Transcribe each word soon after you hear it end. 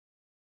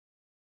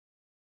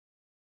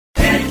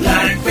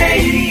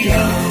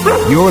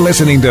You're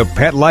listening to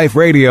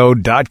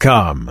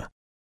PetLifeRadio.com.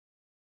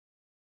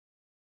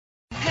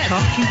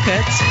 Talking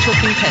Pets with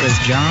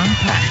John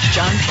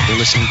Patch. You're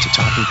listening to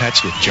Talking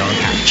Pets with John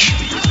Patch.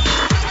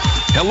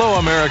 Hello,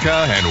 America,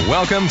 and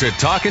welcome to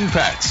Talkin'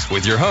 Pets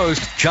with your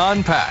host,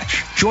 John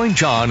Patch. Join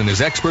John and his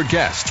expert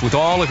guests with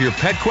all of your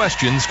pet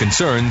questions,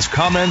 concerns,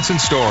 comments,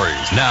 and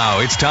stories.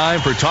 Now it's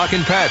time for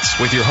Talkin' Pets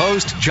with your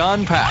host,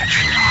 John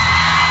Patch.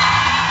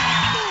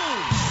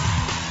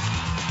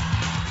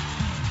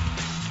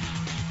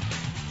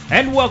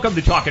 And welcome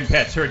to Talkin'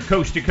 Pets, heard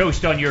coast to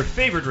coast on your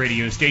favorite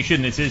radio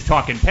station. This is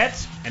Talkin'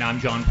 Pets, and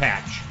I'm John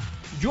Patch.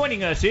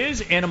 Joining us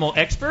is animal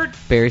expert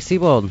Barry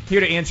Siebold,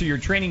 here to answer your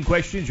training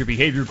questions, your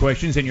behavior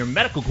questions, and your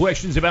medical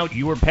questions about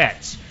your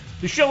pets.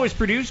 The show is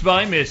produced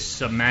by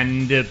Miss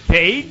Amanda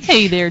Page.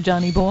 Hey there,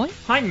 Johnny boy.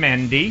 Hi,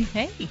 Mandy.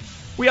 Hey.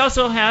 We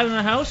also have in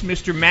the house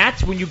Mr.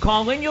 Matt. When you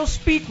call in, you'll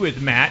speak with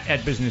Matt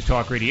at Business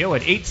Talk Radio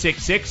at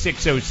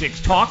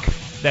 866-606-TALK.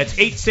 That's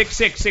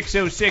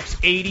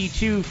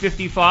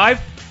 866-606-8255.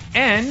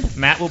 And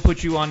Matt will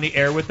put you on the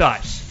air with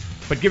us.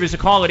 But give us a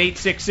call at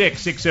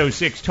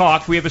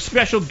 866-606-TALK. We have a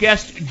special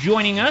guest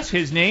joining us.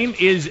 His name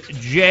is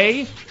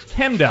Jay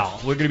Hemdahl.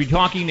 We're going to be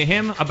talking to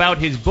him about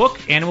his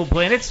book, Animal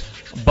Planet's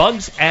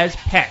Bugs as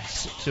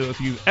Pets. So if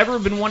you've ever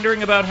been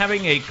wondering about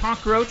having a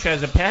cockroach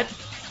as a pet,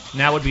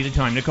 now would be the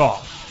time to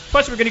call.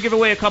 Plus, we're going to give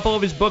away a couple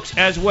of his books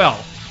as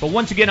well. But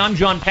once again, I'm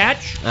John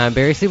Patch. I'm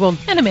Barry Siebold.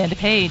 And Amanda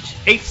Page.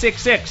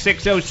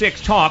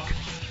 866-606-TALK.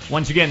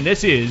 Once again,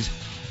 this is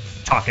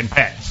Talkin'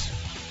 Pets.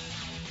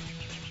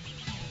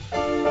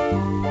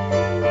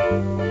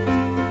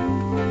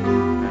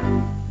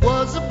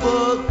 Was a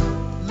bug,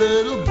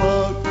 little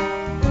bug,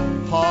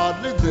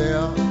 hardly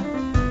there.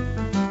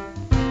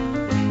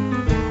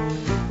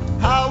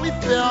 How he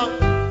felt,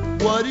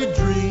 what he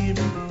dreamed,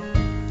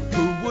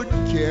 who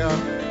wouldn't care?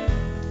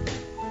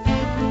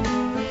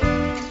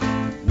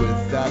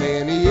 Without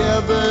any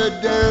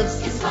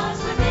evidence, His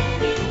thoughts were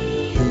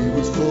many. he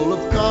was full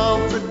of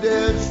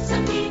confidence.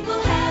 Some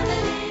people haven't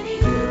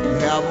any.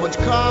 Didn't have much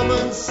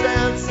common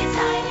sense. It's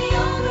highly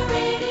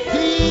overrated.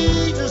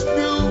 He just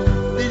knew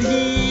that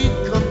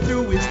he'd come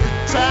through. It's the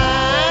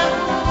time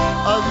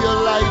of your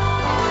life,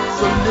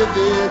 so live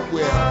it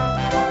well.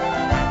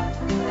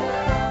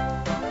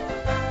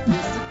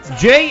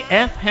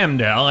 J.F.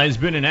 Hemdahl has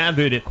been an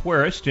avid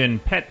aquarist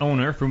and pet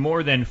owner for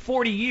more than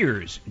 40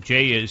 years.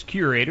 Jay is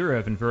curator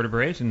of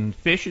invertebrates and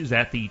fishes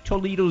at the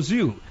Toledo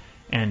Zoo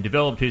and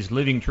developed his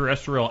living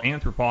terrestrial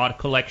arthropod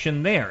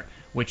collection there,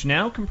 which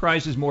now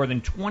comprises more than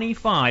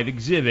 25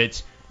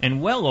 exhibits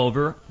and well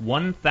over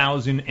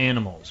 1,000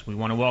 animals. We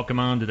want to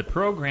welcome on to the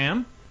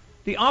program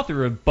the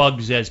author of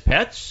Bugs as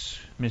Pets,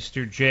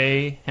 Mr.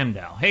 Jay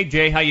Hemdahl. Hey,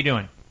 Jay, how you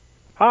doing?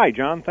 Hi,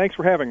 John. Thanks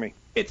for having me.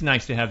 It's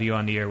nice to have you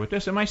on the air with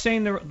us. Am I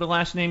saying the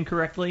last name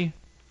correctly?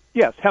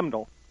 Yes,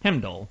 Hemdahl.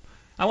 Hemdahl.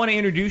 I want to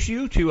introduce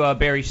you to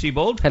Barry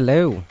Siebold.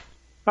 Hello.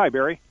 Hi,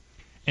 Barry.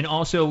 And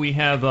also we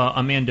have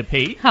Amanda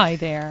Pate. Hi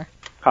there.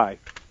 Hi.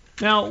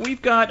 Now,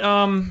 we've got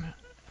an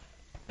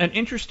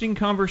interesting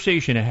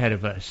conversation ahead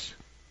of us.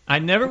 I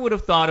never would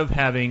have thought of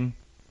having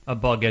a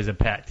bug as a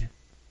pet.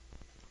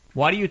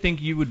 Why do you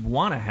think you would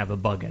want to have a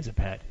bug as a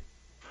pet?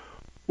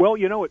 Well,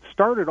 it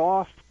started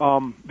off,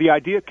 the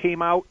idea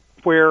came out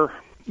where,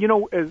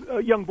 as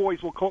young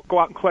boys will go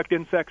out and collect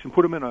insects and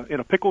put them in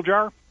a pickle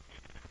jar.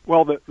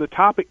 Well, the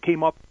topic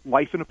came up,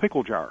 life in a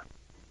pickle jar.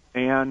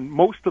 And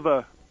most of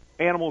the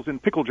animals in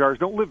pickle jars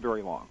don't live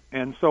very long.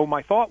 And so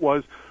my thought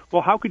was,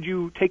 well, how could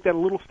you take that a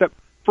little step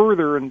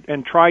further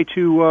and try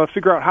to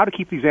figure out how to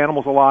keep these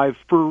animals alive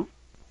for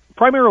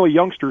primarily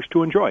youngsters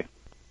to enjoy?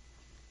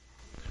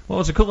 Well,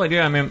 it's a cool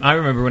idea. I mean, I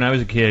remember when I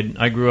was a kid,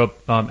 I grew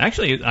up,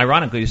 actually,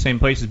 ironically, the same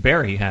place as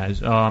Barry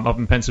has, up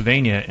in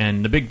Pennsylvania,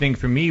 and the big thing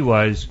for me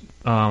was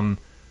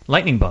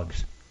lightning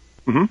bugs.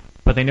 Mm-hmm.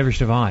 But they never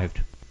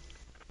survived.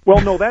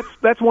 Well, no,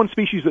 that's one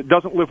species that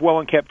doesn't live well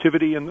in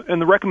captivity, and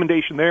the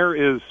recommendation there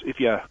is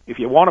if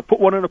you want to put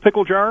one in a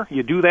pickle jar,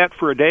 you do that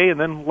for a day and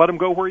then let them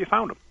go where you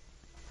found them.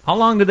 How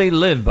long do they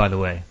live, by the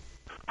way?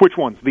 Which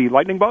ones? The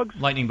lightning bugs?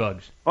 Lightning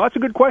bugs. Well, that's a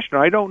good question.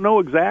 I don't know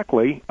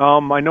exactly.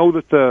 I know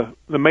that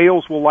the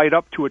males will light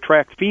up to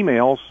attract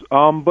females,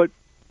 but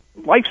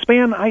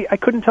lifespan, I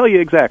couldn't tell you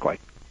exactly.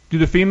 Do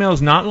the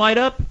females not light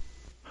up?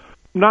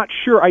 Not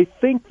sure. I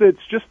think that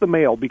it's just the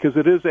male because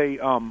it is a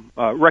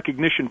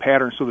recognition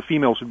pattern, so the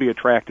females would be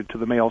attracted to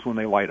the males when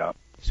they light up.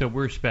 So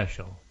we're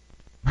special.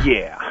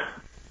 Yeah.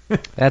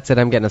 That's it.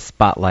 I'm getting a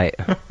spotlight.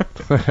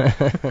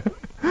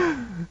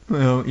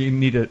 Well, you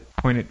need to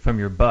point it from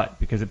your butt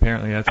because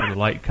apparently that's where the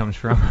light comes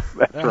from.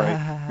 That's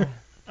right.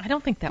 I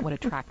don't think that would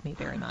attract me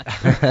very much.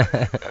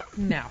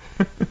 No.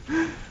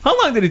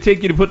 How long did it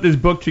take you to put this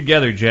book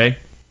together, Jay?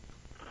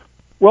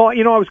 Well,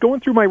 I was going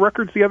through my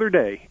records the other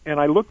day, and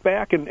I looked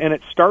back, and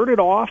it started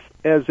off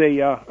as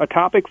a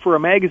topic for a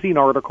magazine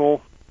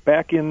article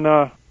back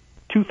in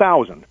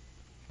 2000.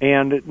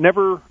 And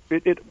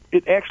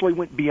it actually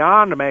went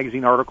beyond a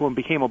magazine article and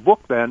became a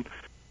book then.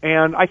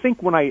 And I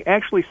think when I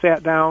actually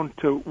sat down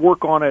to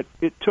work on it,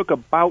 it took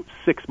about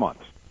 6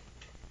 months.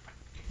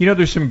 You know,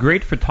 there's some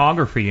great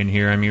photography in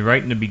here. I mean,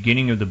 right in the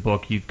beginning of the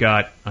book, you've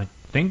got, I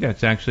think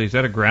that's actually, is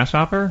that a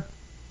grasshopper?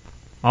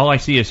 All I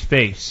see is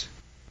face.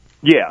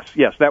 Yes,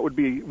 that would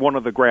be one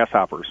of the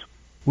grasshoppers.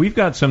 We've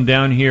got some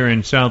down here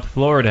in South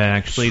Florida,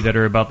 actually, that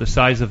are about the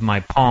size of my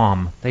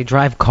palm. They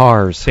drive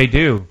cars. They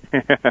do.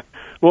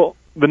 Well,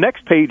 the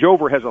next page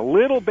over has a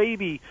little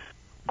baby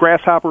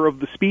grasshopper of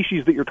the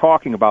species that you're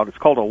talking about. It's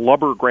called a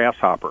lubber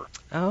grasshopper.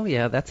 Oh,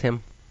 yeah, that's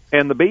him.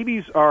 And the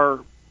babies are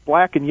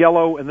black and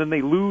yellow, and then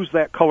they lose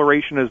that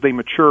coloration as they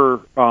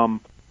mature.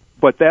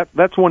 But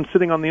that's one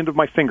sitting on the end of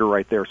my finger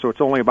right there, so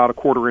it's only about a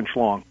 1/4 inch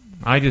long.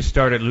 I just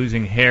started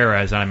losing hair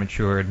as I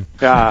matured.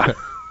 What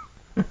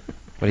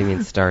do you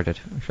mean started?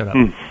 Shut up.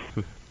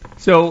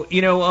 So,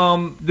 you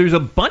know, there's a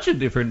bunch of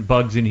different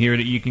bugs in here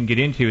that you can get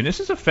into, and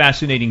this is a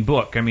fascinating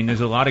book. I mean,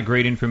 there's a lot of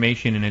great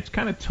information, and it's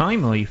kind of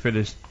timely for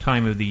this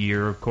time of the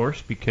year, of course,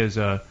 because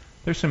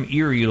there's some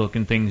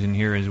eerie-looking things in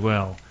here as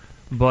well.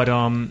 But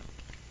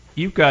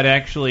you've got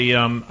actually,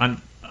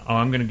 I'm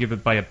going to give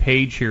it by a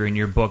page here in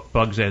your book,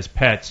 Bugs as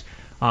Pets,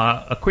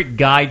 a quick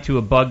guide to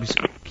a bug's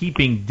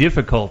keeping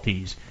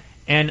difficulties.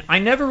 And I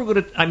never would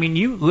have, I mean,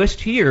 you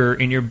list here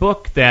in your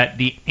book that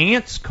the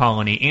ants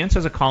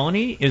as a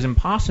colony, is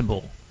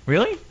impossible.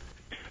 Really?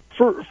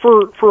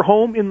 For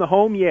home, in the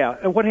home, yeah.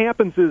 And what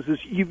happens is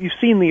you've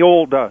seen the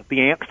old,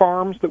 the ant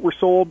farms that were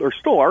sold, or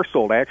still are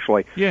sold,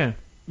 actually. Yeah.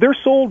 They're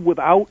sold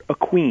without a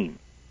queen.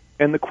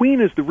 And the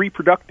queen is the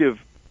reproductive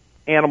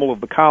animal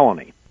of the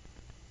colony.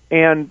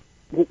 And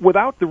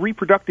without the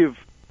reproductive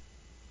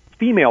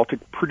female to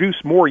produce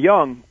more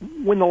young,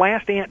 when the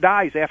last ant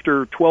dies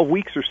after 12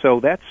 weeks or so,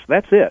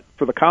 that's it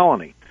for the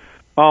colony.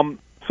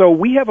 So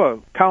we have a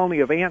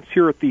colony of ants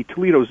here at the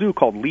Toledo Zoo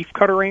called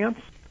leafcutter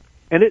ants,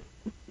 and it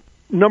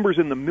numbers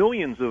in the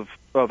millions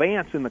of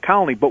ants in the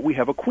colony, but we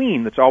have a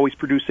queen that's always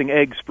producing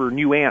eggs for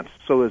new ants.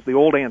 So as the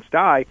old ants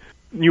die,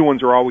 new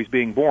ones are always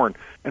being born.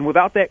 And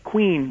without that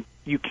queen,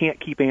 you can't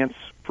keep ants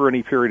for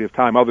any period of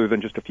time other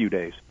than just a few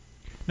days.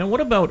 Now,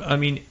 what about, I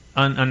mean,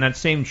 on that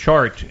same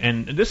chart,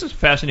 and this is a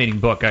fascinating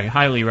book. I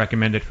highly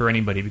recommend it for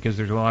anybody because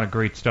there's a lot of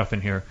great stuff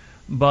in here.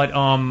 But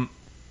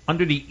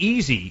under the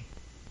easy,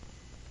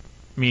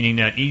 meaning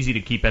that easy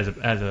to keep as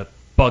a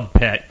bug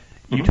pet,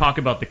 you talk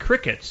about the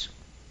crickets.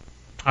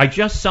 I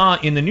just saw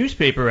in the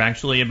newspaper,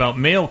 actually, about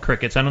male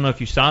crickets. I don't know if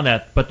you saw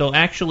that, but they'll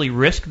actually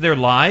risk their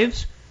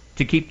lives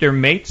to keep their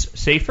mates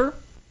safer.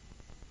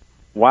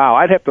 Wow,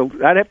 I'd have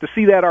to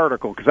see that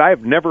article because I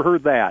have never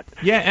heard that.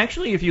 Yeah,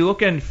 actually, if you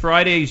look in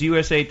Friday's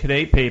USA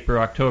Today paper,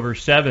 October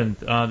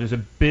 7th, there's a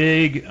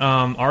big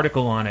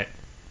article on it.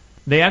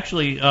 They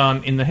actually,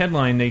 in the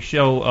headline, they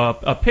show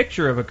a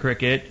picture of a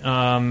cricket.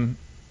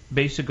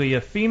 Basically,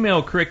 a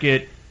female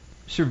cricket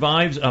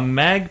survives a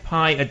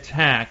magpie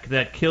attack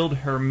that killed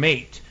her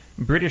mate.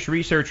 British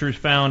researchers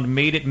found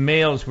mated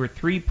males were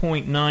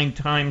 3.9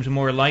 times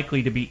more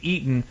likely to be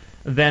eaten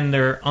than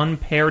their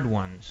unpaired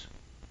ones.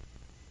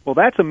 Well,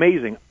 that's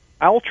amazing.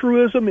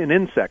 Altruism in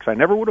insects. I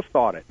never would have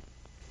thought it.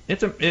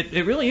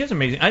 It really is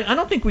amazing. I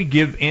don't think we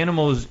give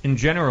animals in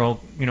general,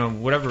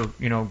 whatever,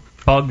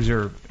 bugs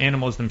or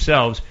animals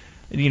themselves,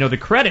 the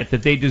credit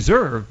that they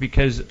deserve.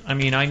 Because, I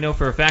mean, I know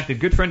for a fact a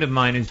good friend of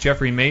mine is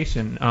Jeffrey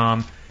Mason.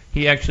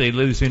 He actually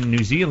lives in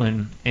New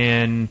Zealand,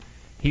 and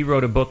he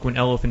wrote a book, When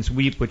Elephants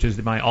Weep, which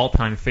is my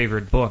all-time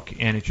favorite book,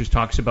 and it just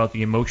talks about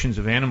the emotions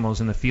of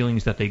animals and the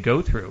feelings that they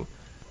go through.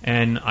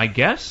 And I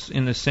guess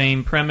in the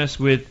same premise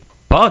with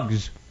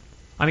bugs.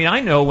 I mean, I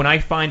know when I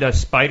find a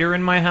spider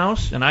in my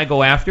house and I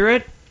go after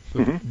it,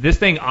 this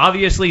thing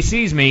obviously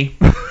sees me.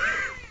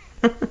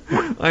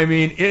 I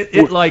mean,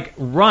 it like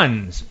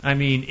runs. I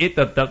mean,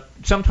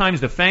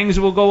 sometimes the fangs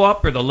will go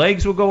up or the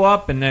legs will go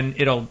up, and then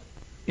it'll,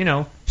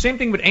 same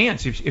thing with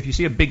ants. If you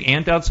see a big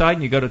ant outside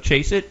and you go to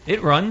chase it,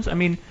 it runs. I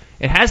mean,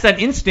 it has that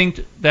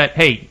instinct that,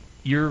 hey,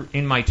 you're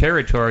in my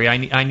territory.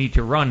 I need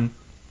to run.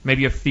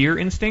 Maybe a fear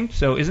instinct.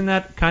 So isn't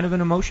that kind of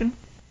an emotion?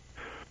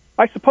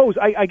 I suppose,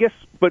 I guess,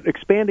 but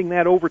expanding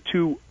that over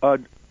to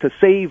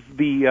save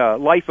the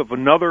life of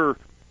another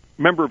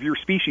member of your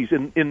species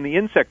in the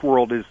insect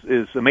world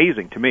is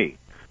amazing to me,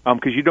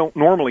 because you don't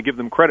normally give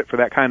them credit for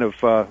that kind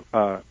of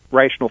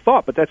rational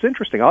thought. But that's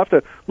interesting. I'll have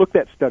to look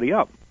that study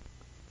up.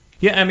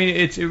 Yeah, I mean,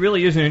 it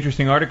really is an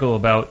interesting article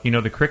about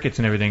the crickets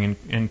and everything,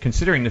 and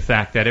considering the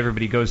fact that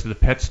everybody goes to the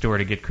pet store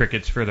to get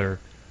crickets for their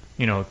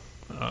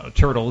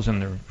turtles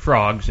and their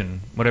frogs and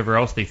whatever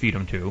else they feed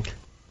them to.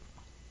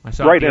 I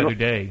saw it the other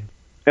day.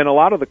 And a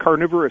lot of the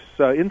carnivorous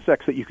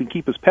insects that you can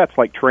keep as pets,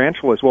 like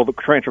tarantulas, well, the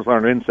tarantulas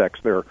aren't insects,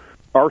 they're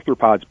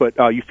arthropods, but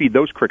you feed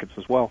those crickets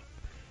as well.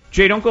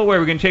 Jay, don't go away.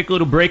 We're going to take a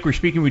little break. We're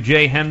speaking with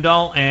Jay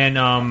Hemdahl, and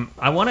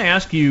I want to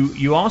ask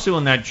you also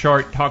in that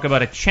chart talk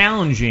about a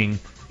challenging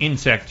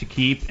insect to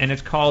keep, and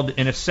it's called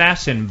an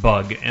assassin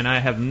bug, and I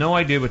have no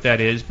idea what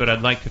that is, but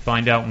I'd like to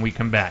find out when we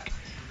come back.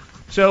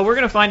 So we're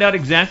going to find out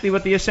exactly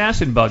what the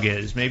assassin bug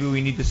is. Maybe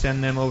we need to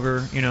send them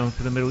over,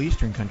 to the Middle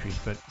Eastern countries,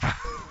 but...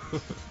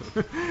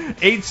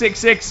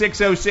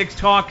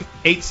 866-606-TALK,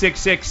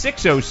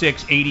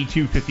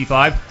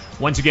 866-606-8255.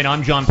 Once again,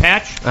 I'm John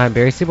Patch. I'm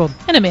Barry Siebold.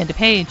 And Amanda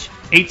Page.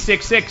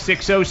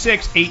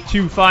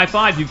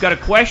 866-606-8255. You've got a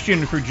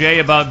question for Jay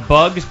about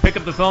bugs, pick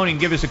up the phone and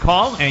give us a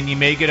call, and you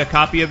may get a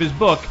copy of his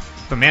book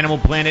from Animal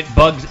Planet,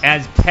 Bugs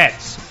as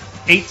Pets.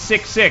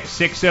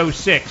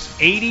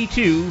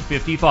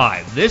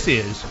 866-606-8255. This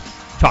is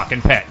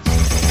Talkin' Pets.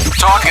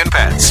 Talkin'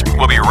 Pets.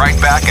 We'll be right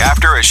back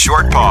after a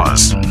short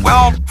pause.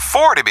 Well,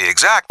 4 to be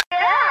exact.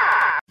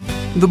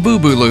 The Boo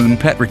Boo Loon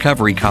Pet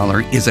Recovery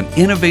Collar is an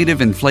innovative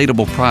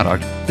inflatable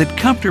product that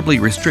comfortably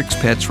restricts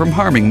pets from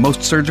harming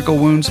most surgical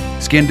wounds,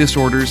 skin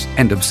disorders,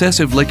 and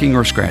obsessive licking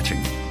or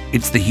scratching.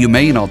 It's the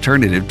humane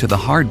alternative to the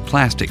hard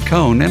plastic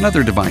cone and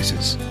other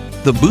devices.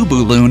 The Boo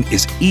Boo Loon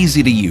is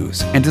easy to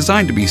use and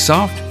designed to be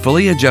soft,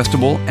 fully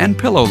adjustable, and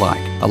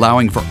pillow-like,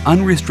 allowing for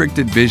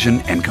unrestricted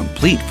vision and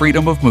complete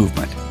freedom of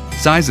movement.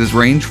 Sizes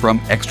range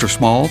from extra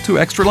small to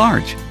extra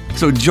large.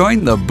 So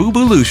join the Boo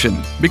Boo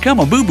Lution, become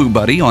a Boo Boo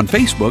Buddy on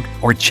Facebook,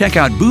 or check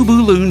out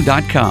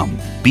boobooloon.com.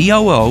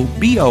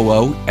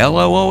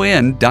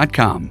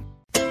 BOOBOOLOON.com.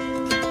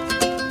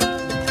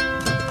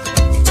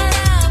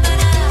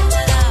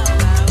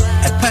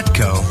 At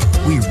Petco,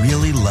 we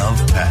really love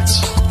pets.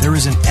 There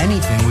isn't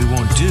anything we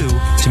won't do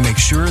to make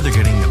sure they're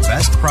getting the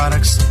best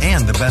products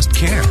and the best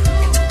care.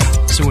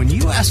 So when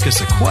you ask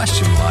us a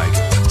question like,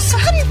 so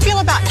how do you feel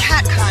about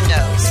cat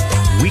condos?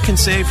 We can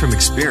say from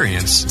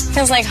experience,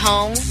 Feels like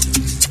home.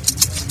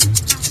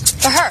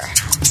 For her.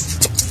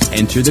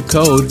 Enter the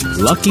code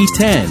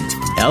LUCKY10,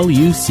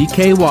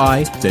 LUCKY,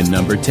 the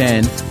number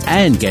 10,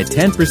 and get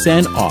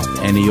 10% off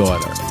any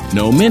order.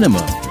 No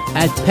minimum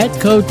at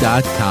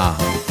petco.com.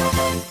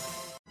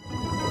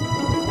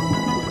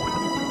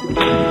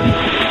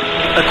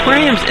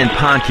 Aquariums and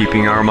pond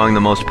keeping are among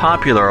the most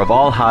popular of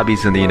all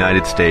hobbies in the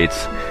United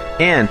States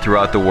and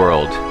throughout the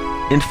world.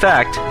 In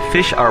fact,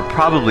 fish are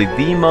probably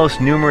the most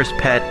numerous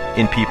pet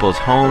in people's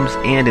homes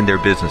and in their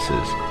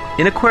businesses.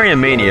 In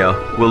Aquarium Mania,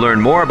 we'll learn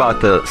more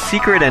about the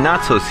secret and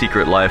not so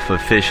secret life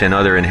of fish and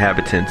other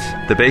inhabitants,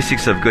 the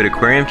basics of good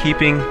aquarium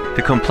keeping,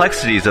 the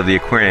complexities of the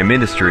aquarium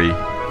industry,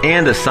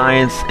 and the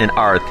science and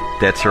art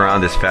that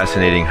surround this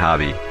fascinating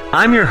hobby.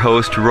 I'm your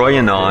host, Roy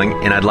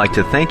Anong, and I'd like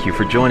to thank you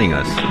for joining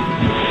us.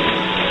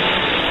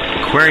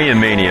 Aquarium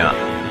Mania.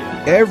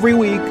 Every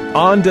week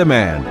on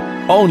demand,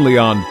 only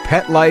on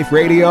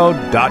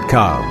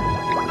PetLifeRadio.com.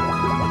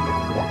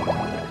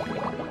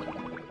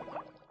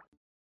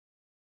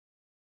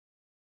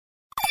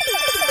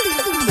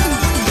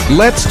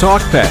 Let's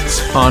Talk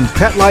Pets on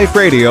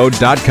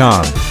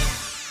PetLifeRadio.com.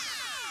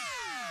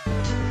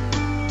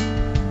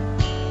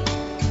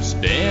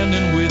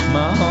 Standing with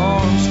my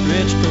arms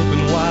stretched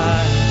open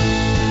wide,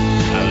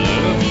 I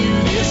love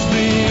you this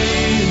big.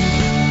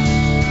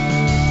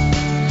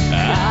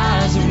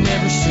 Eyes have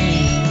never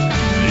seen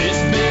this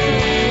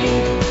big.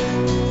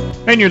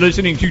 And you're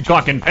listening to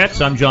Talkin' Pets.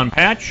 I'm John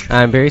Patch.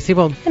 I'm Barry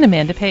Siebold. And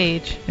Amanda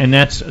Page. And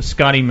that's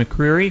Scotty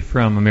McCreery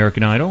from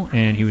American Idol,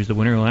 and he was the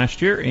winner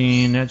last year,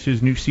 and that's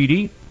his new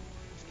CD.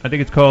 I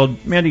think it's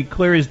called, Mandy,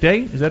 Clear as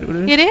Day? Is that what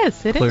it is? It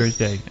is. It Clear is. as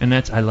Day. And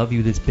that's I Love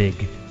You This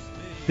Big.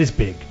 This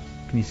big.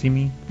 Can you see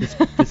me? This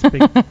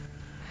big.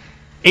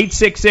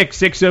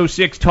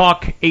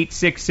 866-606-TALK,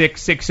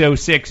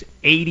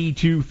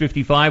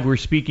 866-606-8255. We're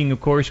speaking, of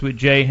course, with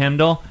Jay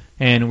Hemdahl,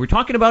 and we're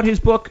talking about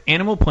his book,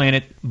 Animal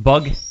Planet,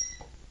 Bugs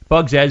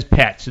as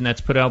Pets, and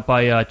that's put out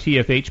by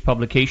TFH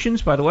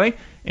Publications, by the way,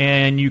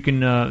 and you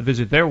can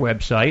visit their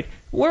website.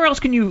 Where else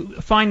can you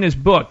find this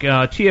book?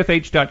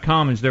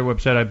 TFH.com is their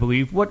website, I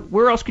believe.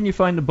 Where else can you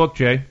find the book,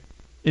 Jay?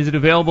 Is it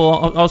available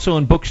also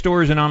in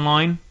bookstores and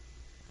online?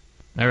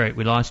 All right,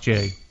 we lost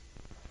Jay.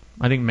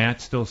 I think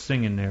Matt's still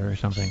singing there or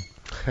something.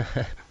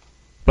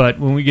 But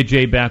when we get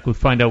Jay back, we'll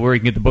find out where he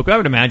can get the book. I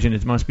would imagine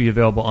it must be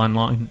available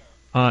online.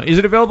 Is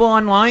it available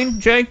online,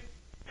 Jay?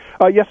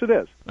 Yes, it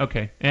is.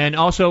 Okay. And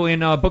also in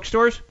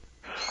bookstores?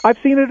 I've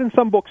seen it in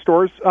some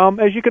bookstores.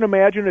 As you can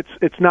imagine,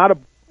 it's not a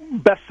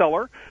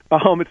bestseller.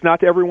 It's not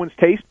to everyone's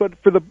taste, but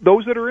for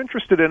those that are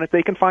interested in it,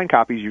 they can find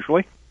copies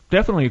usually.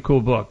 Definitely a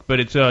cool book,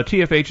 but it's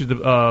TFH is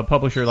the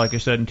publisher, like I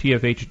said, and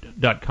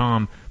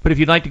TFH.com. But if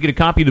you'd like to get a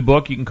copy of the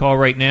book, you can call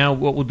right now.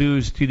 What we'll do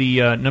is to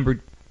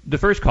the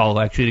first call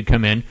actually to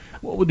come in,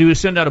 what we'll do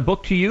is send out a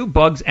book to you,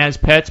 Bugs as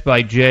Pets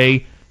by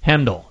Jay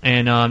Hemdahl,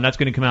 and that's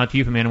going to come out to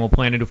you from Animal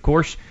Planet, of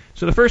course.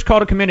 So the first call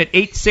to come in at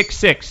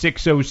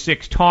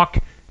 866-606-TALK,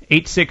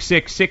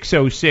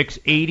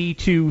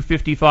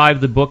 866-606-8255.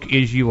 The book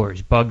is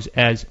yours, Bugs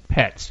as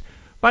Pets.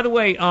 By the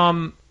way,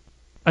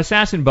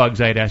 assassin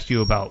bugs I had asked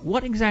you about.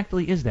 What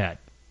exactly is that?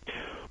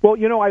 Well,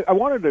 I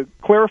wanted to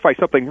clarify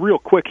something real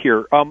quick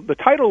here. The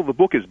title of the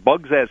book is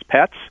Bugs as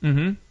Pets,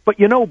 but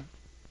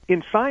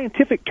in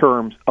scientific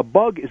terms, a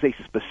bug is a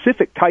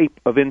specific type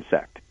of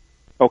insect.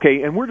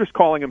 Okay, and we're just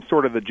calling them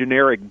sort of the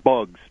generic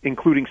bugs,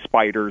 including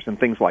spiders and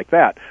things like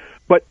that.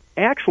 But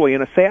actually,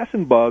 an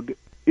assassin bug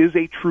is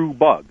a true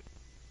bug.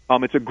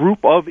 It's a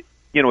group of,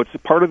 it's a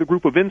part of the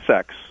group of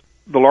insects,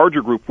 the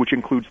larger group, which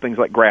includes things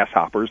like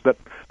grasshoppers that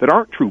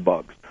aren't true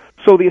bugs.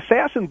 So the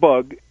assassin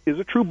bug is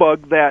a true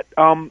bug that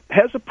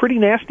has a pretty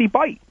nasty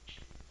bite.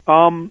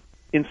 In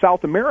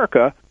South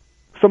America,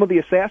 some of the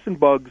assassin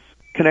bugs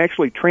can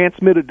actually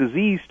transmit a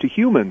disease to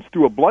humans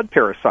through a blood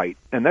parasite,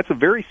 and that's a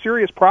very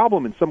serious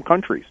problem in some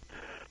countries.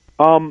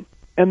 And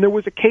there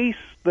was a case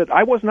that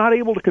I was not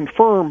able to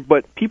confirm,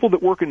 but people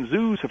that work in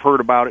zoos have heard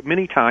about it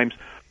many times,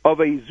 of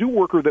a zoo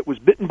worker that was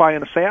bitten by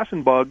an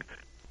assassin bug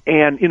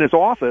and in his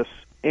office,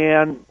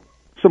 and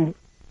some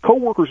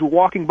coworkers were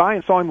walking by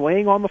and saw him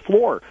laying on the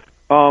floor.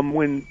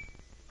 When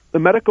the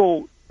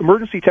medical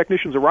emergency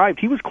technicians arrived,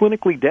 he was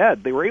clinically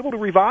dead. They were able to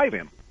revive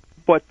him.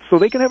 But so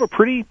they can have a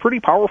pretty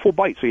powerful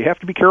bite, so you have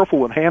to be careful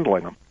when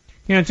handling them.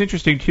 You know, it's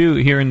interesting, too,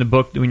 here in the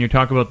book, when you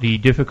talk about the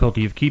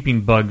difficulty of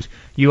keeping bugs,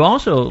 you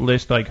also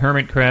list, like,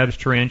 hermit crabs,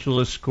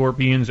 tarantulas,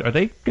 scorpions. Are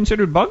they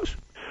considered bugs?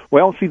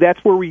 Well, see,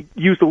 that's where we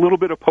used a little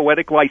bit of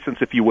poetic license,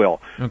 if you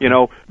will. Okay. You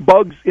know,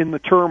 bugs in the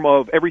term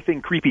of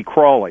everything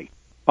creepy-crawly.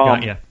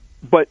 Yeah.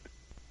 But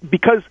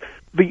because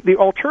the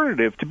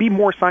alternative, to be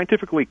more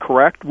scientifically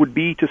correct, would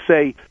be to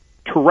say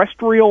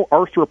terrestrial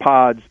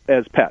arthropods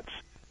as pets.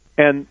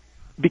 And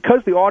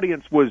because the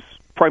audience was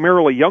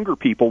primarily younger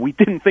people, we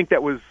didn't think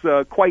that was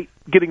quite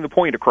getting the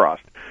point across.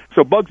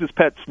 So bugs as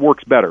pets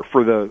works better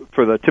for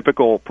the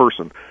typical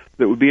person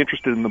that would be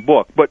interested in the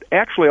book. But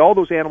actually, all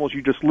those animals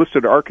you just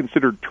listed are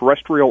considered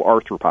terrestrial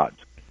arthropods.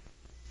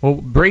 Well,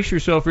 brace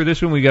yourself for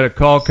this one. We got a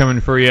call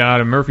coming for you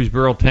out of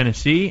Murfreesboro,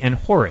 Tennessee, and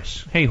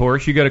Horace. Hey,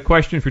 Horace, you got a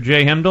question for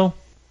Jay Hemdall?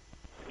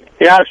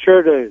 Yeah, I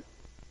sure do.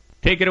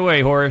 Take it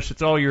away, Horace.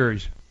 It's all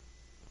yours.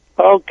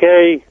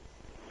 Okay.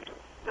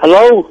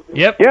 Hello?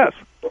 Yep. Yes.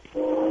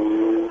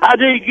 How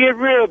do you get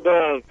rid of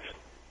bugs?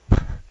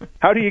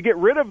 How do you get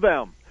rid of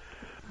them?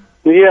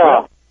 Yeah.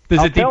 Well,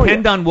 Does it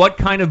depend on what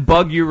kind of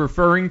bug you're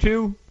referring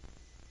to?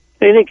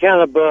 Any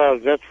kind of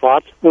bug, that's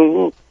what.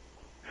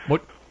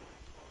 What?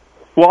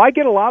 Well, I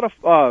get a lot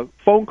of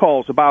phone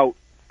calls about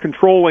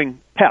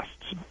controlling pests.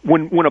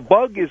 When a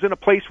bug is in a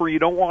place where you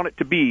don't want it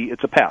to be,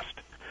 it's a pest.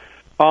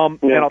 And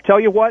I'll tell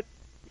you what,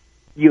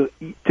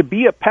 to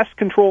be a pest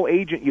control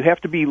agent, you have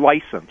to be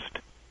licensed.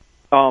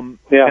 And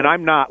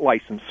I'm not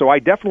licensed, so I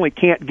definitely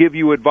can't give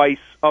you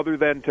advice other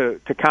than to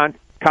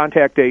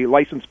contact a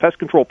licensed pest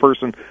control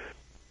person,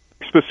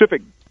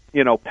 specific,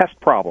 pest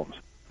problems.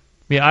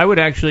 Yeah, I would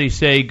actually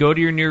say go to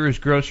your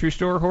nearest grocery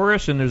store,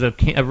 Horace, and there's a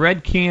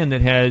red can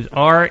that has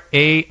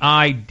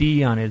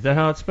RAID on it. Is that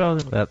how it's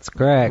spelled? That's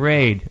correct.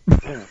 RAID.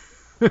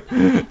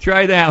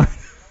 Try that.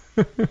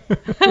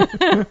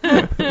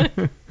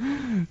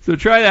 So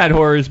try that,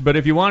 Horace. But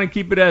if you want to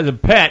keep it as a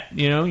pet,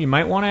 you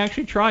might want to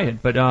actually try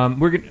it. But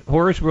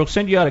Horace, we'll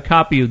send you out a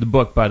copy of the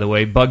book, by the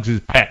way, Bugs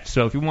as Pets.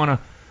 So if you want to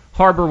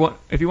harbor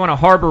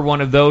one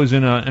of those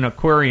in an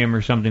aquarium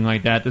or something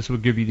like that, this will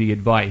give you the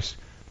advice.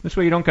 This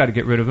way you don't got to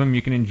get rid of them.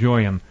 You can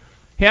enjoy them.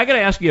 Hey, I got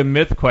to ask you a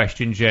myth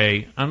question,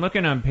 Jay. I'm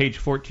looking on page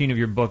 14 of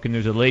your book, and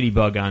there's a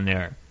ladybug on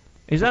there.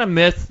 Is that a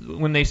myth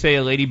when they say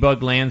a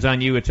ladybug lands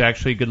on you, it's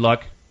actually good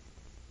luck?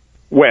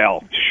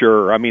 Well,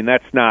 sure. I mean,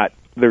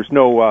 there's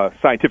no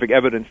scientific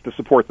evidence to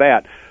support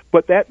that.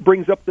 But that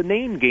brings up the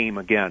name game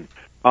again.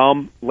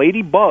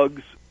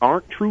 Ladybugs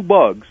aren't true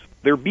bugs.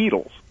 They're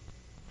beetles.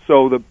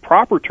 So the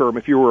proper term,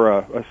 if you were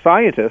a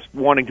scientist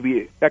wanting to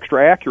be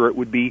extra accurate,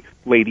 would be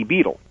lady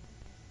beetle.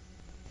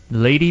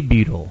 Lady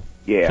beetle.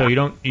 Yeah. So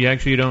you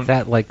actually don't... Is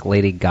that like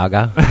Lady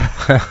Gaga?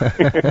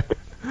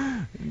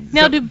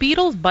 Now, do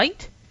beetles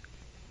bite?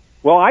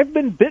 Well, I've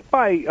been bit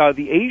by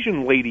the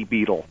Asian lady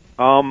beetle.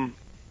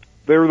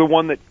 They're the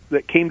one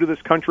that came to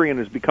this country and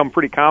has become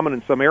pretty common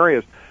in some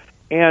areas.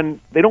 And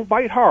they don't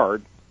bite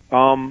hard,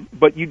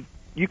 but you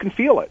can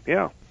feel it,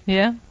 yeah.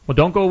 Yeah. Well,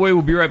 don't go away.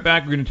 We'll be right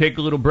back. We're going to take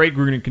a little break.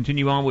 We're going to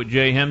continue on with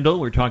Jay Hemdall.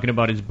 We're talking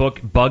about his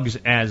book, Bugs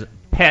as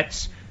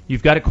Pets.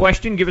 You've got a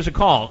question? Give us a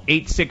call,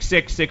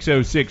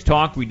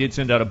 866-606-TALK. We did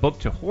send out a book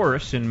to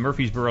Horace in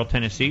Murfreesboro,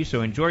 Tennessee,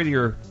 so enjoy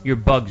your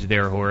bugs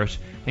there, Horace,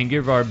 and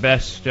give our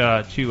best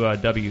to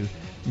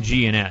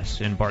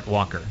WGNS and Bart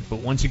Walker.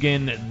 But once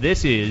again,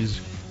 this is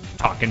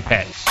Talkin'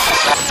 Pets.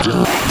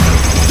 We'll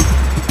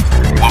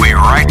be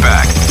right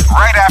back,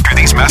 right after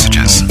these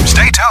messages.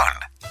 Stay tuned.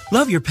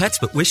 Love your pets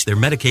but wish their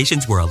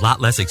medications were a lot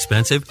less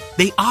expensive?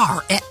 They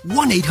are at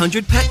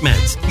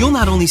 1-800-PET-MEDS. You'll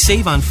not only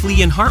save on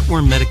flea and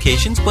heartworm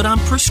medications, but on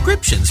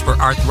prescriptions for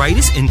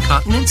arthritis,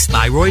 incontinence,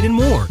 thyroid, and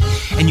more.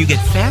 And you get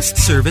fast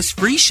service,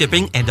 free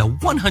shipping, and a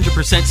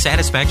 100%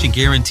 satisfaction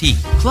guarantee.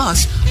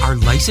 Plus, our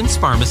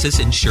licensed pharmacists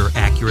ensure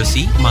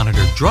accuracy,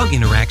 monitor drug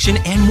interaction,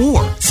 and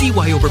more. See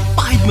why over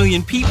 5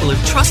 million people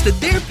have trusted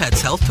their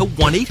pet's health to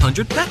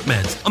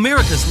 1-800-PET-MEDS,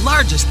 America's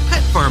largest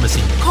pet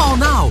pharmacy. Call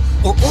now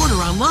or order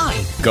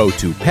online. Go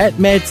to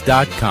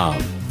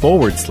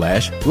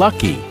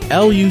petmeds.com/lucky,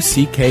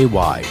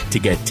 LUCKY, to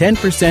get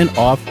 10%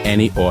 off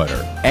any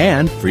order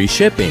and free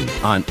shipping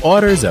on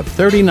orders of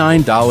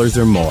 $39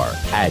 or more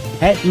at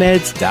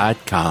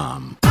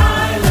petmeds.com.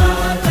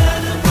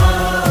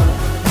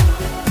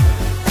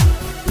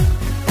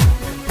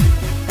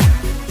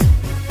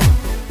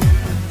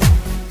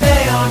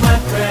 They are my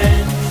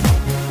friends,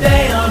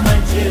 they are my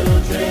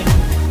children,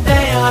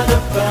 they are the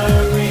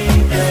furry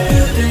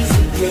builders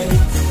and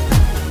gates.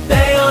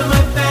 They are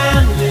my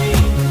family,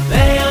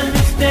 they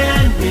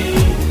understand me,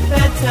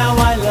 that's how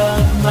I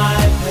love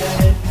my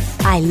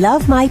pets.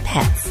 Love My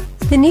Pets,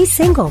 the new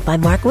single by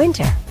Mark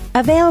Winter.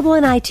 Available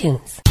in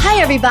iTunes.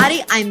 Hi,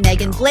 everybody. I'm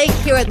Megan Blake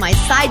here with my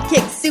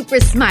sidekick, Super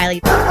Smiley,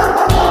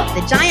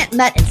 the giant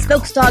mutt and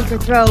spokes dog for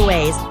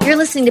throwaways. You're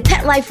listening to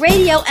Pet Life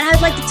Radio, and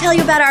I'd like to tell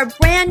you about our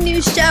brand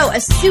new show,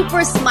 A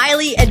Super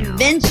Smiley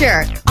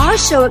Adventure. Our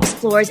show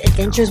explores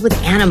adventures with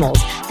animals.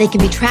 They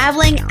can be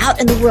traveling,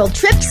 out in the world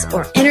trips,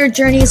 or inner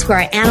journeys where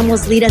our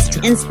animals lead us to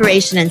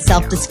inspiration and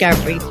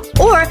self-discovery,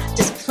 or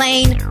just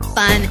plain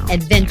fun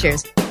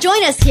adventures.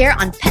 Join us here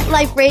on Pet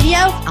Life Radio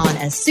on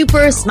A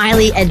Super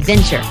Smiley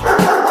Adventure.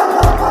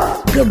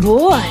 Good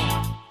boy.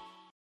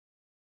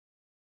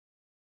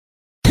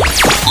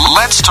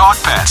 Let's talk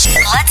pets.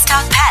 Let's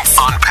talk pets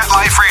On Pet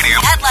Life Radio.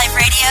 Pet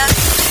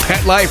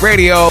Life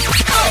Radio.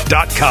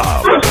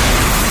 PetLifeRadio.com.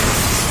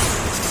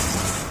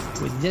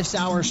 With this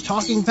hour's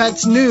Talking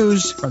Pets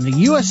news from the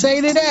USA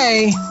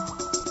Today,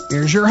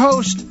 here's your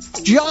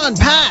host, John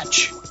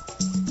Patch.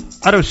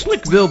 Out of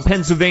Slickville,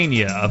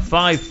 Pennsylvania, a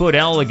 5-foot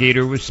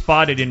alligator was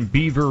spotted in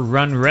Beaver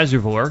Run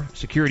Reservoir.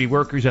 Security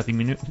workers at the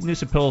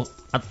Municipal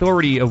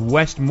Authority of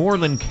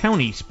Westmoreland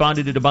County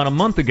spotted it about a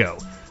month ago.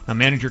 Now,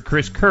 manager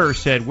Chris Kerr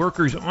said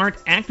workers aren't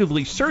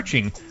actively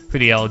searching for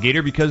the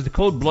alligator because the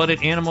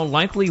cold-blooded animal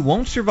likely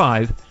won't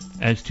survive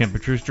as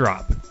temperatures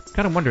drop.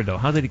 Kind of wonder, though,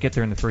 how did it get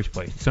there in the first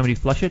place? Did somebody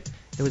flush it?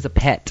 It was a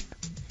pet.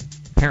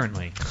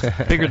 Apparently.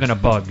 Bigger than a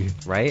bug.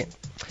 Right?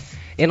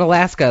 In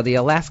Alaska, the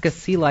Alaska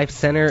Sea Life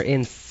Center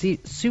in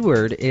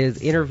Seward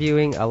is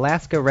interviewing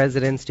Alaska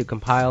residents to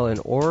compile an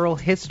oral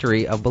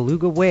history of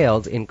beluga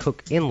whales in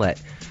Cook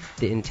Inlet.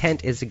 The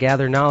intent is to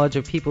gather knowledge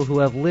of people who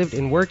have lived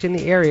and worked in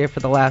the area for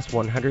the last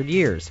 100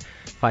 years.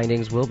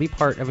 Findings will be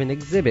part of an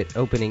exhibit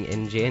opening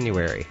in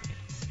January.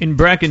 In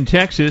Bracken,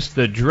 Texas,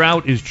 the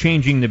drought is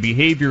changing the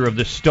behavior of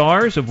the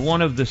stars of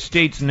one of the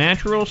state's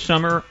natural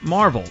summer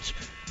marvels.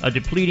 A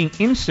depleting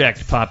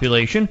insect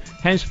population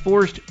has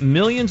forced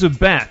millions of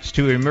bats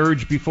to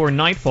emerge before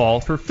nightfall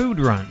for food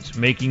runs,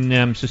 making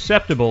them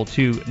susceptible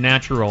to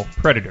natural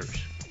predators.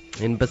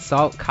 In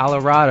Basalt,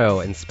 Colorado,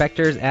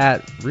 inspectors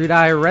at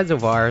Rudai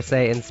Reservoir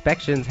say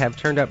inspections have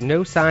turned up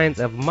no signs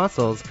of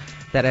mussels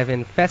that have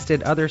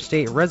infested other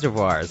state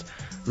reservoirs.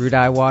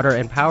 Rudai Water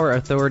and Power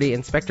Authority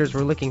inspectors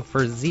were looking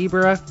for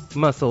zebra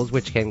mussels,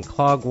 which can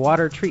clog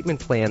water treatment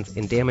plants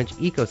and damage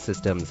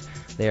ecosystems.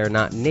 They are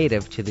not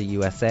native to the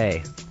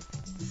USA.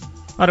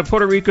 Out of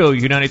Puerto Rico,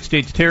 United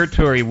States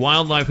territory,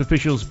 wildlife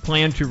officials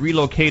plan to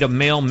relocate a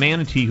male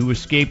manatee who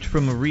escaped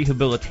from a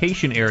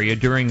rehabilitation area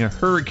during a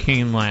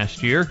hurricane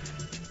last year.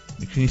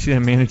 Can you see that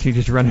manatee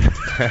just running?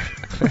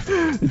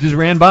 It just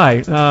ran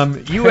by.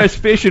 U.S.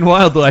 Fish and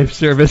Wildlife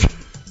Service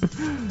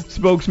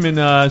spokeswoman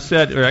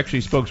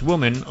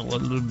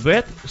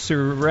Elizabeth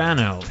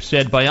Serrano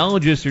said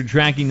biologists are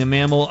tracking the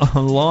mammal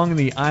along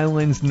the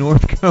island's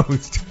north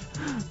coast.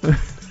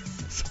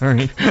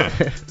 Sorry.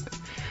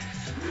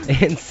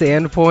 In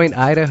Sandpoint,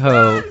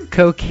 Idaho,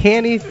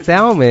 Kokanee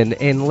salmon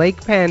in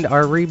Lake Penn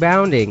are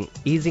rebounding,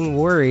 easing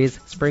worries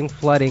spring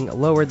flooding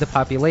lowered the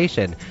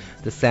population.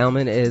 The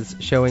salmon is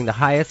showing the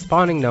highest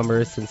spawning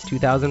numbers since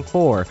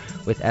 2004,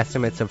 with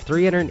estimates of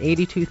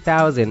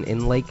 382,000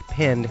 in Lake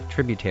Penn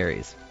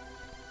tributaries.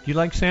 Do you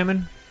like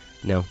salmon?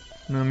 No.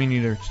 No, me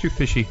neither. It's too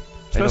fishy.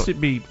 It's supposed to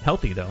be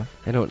healthy, though.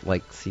 I don't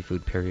like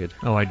seafood, period.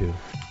 Oh, I do.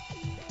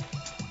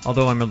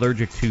 Although I'm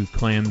allergic to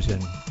clams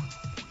and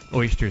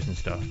oysters and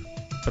stuff.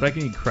 But I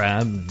can eat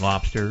crab and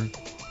lobster,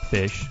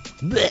 fish.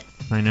 Blech.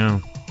 I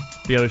know.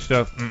 The other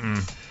stuff,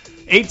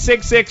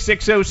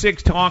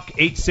 866-606-TALK,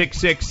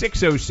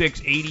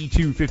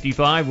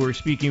 866-606-8255. We're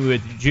speaking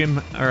with Jay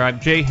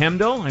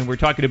Hemdall, and we're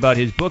talking about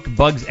his book,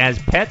 Bugs as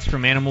Pets,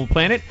 from Animal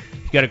Planet.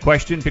 If you got a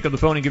question, pick up the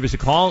phone and give us a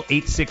call,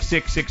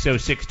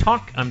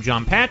 866-606-TALK. I'm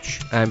John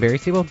Patch. I'm Barry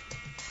Siebel.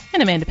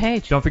 And Amanda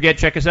Page. Don't forget,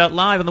 check us out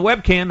live on the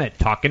webcam at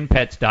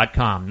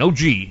TalkinPets.com. No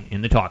G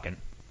in the talking.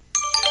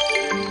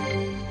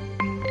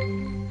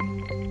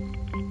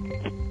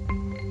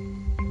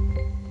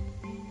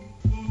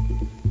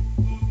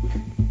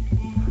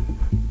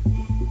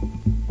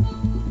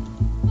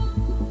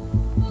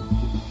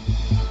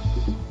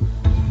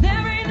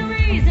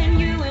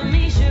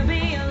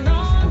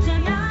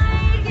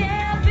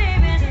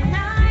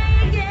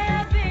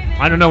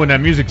 I don't know, when that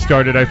music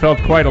started, I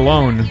felt quite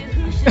alone.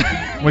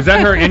 Was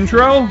that her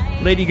intro,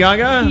 Lady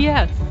Gaga?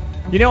 Yes.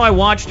 You know, I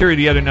watched her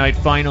the other night,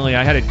 finally.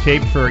 I had it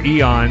taped for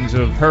eons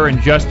of her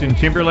and Justin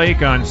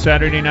Timberlake on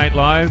Saturday Night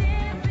Live.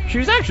 She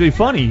was actually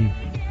funny.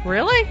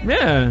 Really?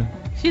 Yeah.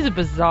 She's a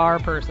bizarre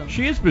person.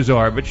 She is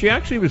bizarre, but she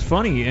actually was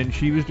funny, and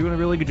she was doing a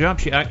really good job.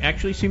 She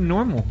actually seemed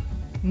normal.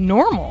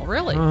 Normal,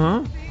 really?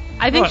 Uh-huh.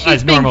 I think well, she's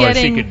as been normal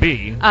getting as she could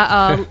be.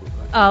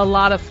 A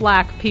lot of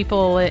flack.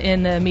 People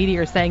in the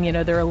media are saying,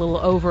 they're a little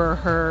over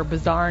her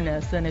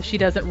bizarreness, and if she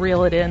doesn't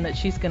reel it in, that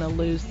she's going to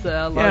lose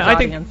a large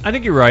audience. I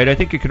think you're right. I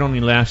think it can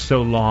only last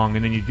so long,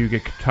 and then you do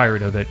get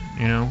tired of it,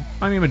 I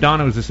mean,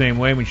 Madonna was the same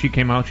way. When she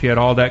came out, she had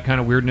all that kind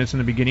of weirdness in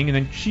the beginning, and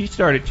then she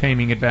started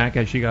taming it back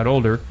as she got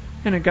older,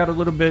 and it got a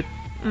little bit,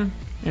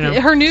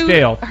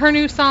 stale. Her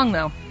new song,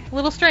 though, a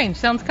little strange.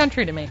 Sounds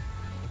country to me.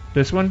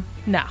 This one?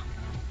 No.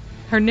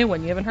 Her new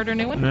one. You haven't heard her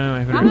new one? No, I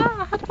haven't.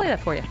 I'll have to play that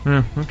for you.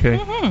 Okay.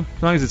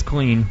 As long as it's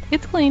clean.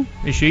 It's clean.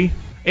 Is she?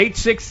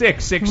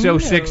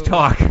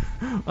 866-606-TALK.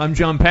 I'm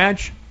John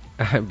Patch.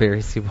 I'm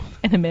Barry Siebold.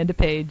 And Amanda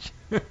Page.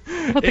 I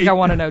don't think I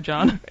want to know,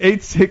 John.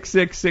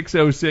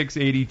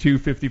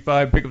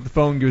 866-606-8255. Pick up the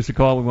phone, give us a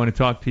call. We want to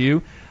talk to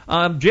you.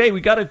 Jay, we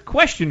got a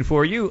question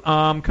for you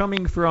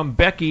coming from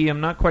Becky.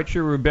 I'm not quite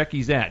sure where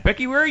Becky's at.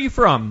 Becky, where are you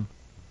from?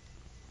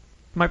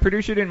 My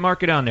producer didn't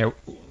mark it on there.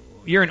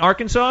 You're in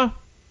Arkansas?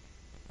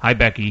 Hi,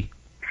 Becky.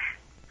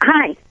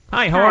 Hi.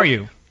 Hi, how are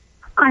you?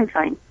 I'm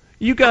fine.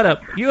 Do you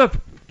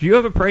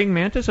have a praying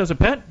mantis as a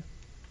pet?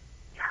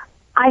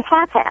 I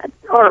have had,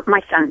 or my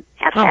son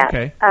has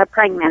had, a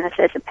praying mantis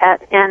as a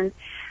pet, and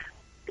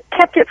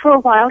kept it for a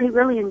while. He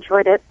really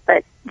enjoyed it,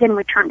 but then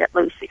we turned it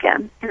loose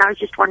again. And I was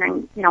just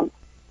wondering,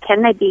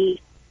 can they be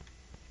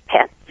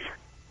pets?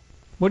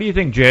 What do you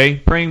think, Jay?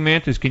 Praying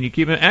mantis, can you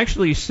keep it?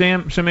 Actually,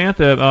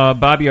 Samantha,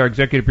 Bobby, our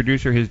executive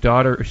producer, his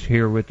daughter is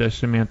here with us,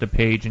 Samantha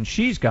Page, and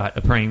she's got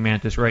a praying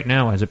mantis right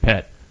now as a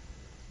pet.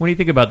 What do you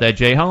think about that,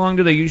 Jay? How long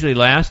do they usually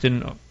last,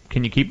 and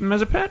can you keep them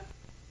as a pet?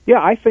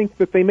 Yeah, I think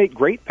that they make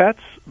great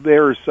pets.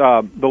 There's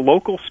the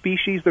local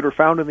species that are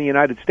found in the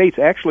United States.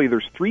 Actually,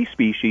 there's 3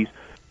 species,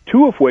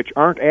 2 of which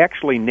aren't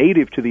actually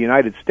native to the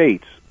United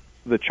States.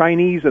 The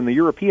Chinese and the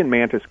European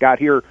mantis got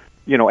here,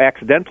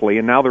 accidentally,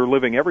 and now they're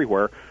living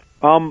everywhere.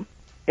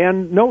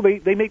 And no,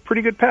 they make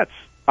pretty good pets.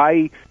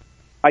 I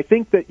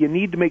think that you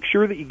need to make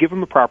sure that you give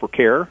them the proper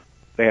care.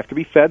 They have to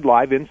be fed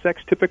live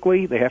insects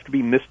typically. They have to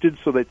be misted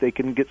so that they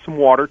can get some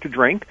water to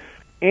drink.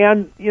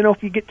 And,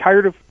 if you get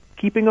tired of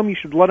keeping them, you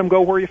should let them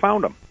go where you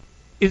found them.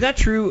 Is that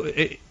true?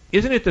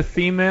 Isn't it the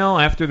female,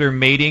 after they're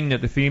mating,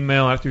 that the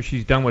female, after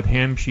she's done with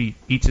him, she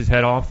eats his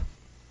head off?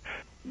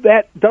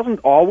 That doesn't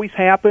always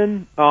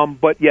happen,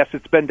 but yes,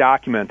 it's been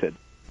documented.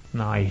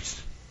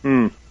 Nice.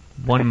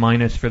 1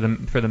 minus for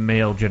the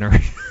male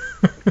generation.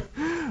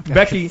 Becky,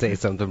 I could say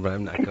something, but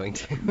I'm not going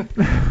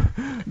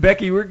to.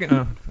 Becky,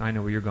 I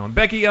know where you're going.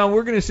 Becky,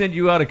 we're going to send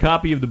you out a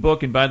copy of the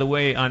book. And by the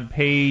way, on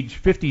page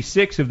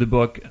 56 of the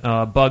book,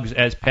 Bugs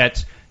as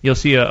Pets, you'll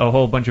see a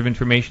whole bunch of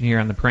information here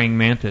on the praying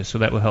mantis, so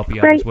that will help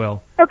you out as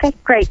well. Okay,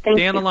 great. Thank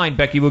you. Stay on the line,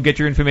 Becky. We'll get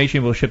your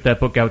information. We'll ship that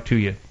book out to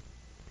you.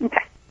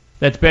 Okay.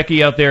 That's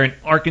Becky out there in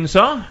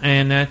Arkansas,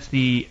 and that's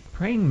the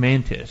praying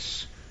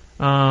mantis.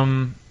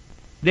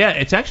 Yeah,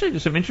 it's actually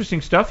some interesting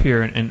stuff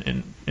here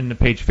in the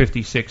page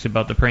 56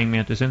 about the praying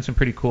mantis, and some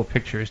pretty cool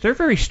pictures. They're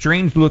very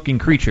strange-looking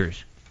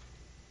creatures.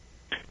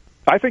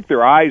 I think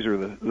their eyes are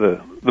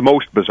the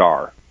most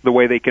bizarre. The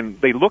way they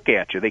look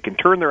at you, they can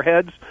turn their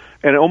heads,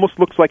 and it almost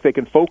looks like they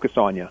can focus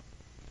on you.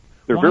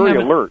 They're very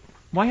alert.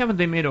 Why haven't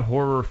they made a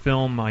horror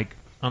film like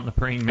on the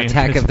praying mantis?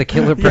 Attack of the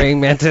Killer Praying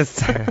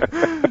Mantis.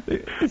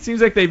 It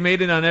seems like they've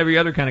made it on every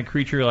other kind of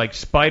creature, like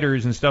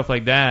spiders and stuff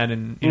like that.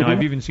 And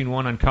I've even seen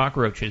one on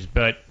cockroaches,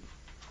 but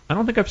I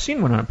don't think I've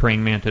seen one on a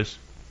praying mantis.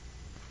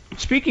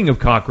 Speaking of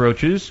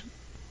cockroaches,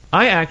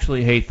 I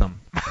actually hate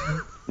them.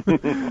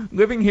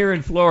 Living here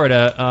in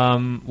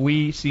Florida,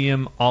 we see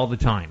them all the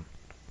time.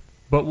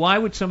 But why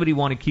would somebody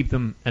want to keep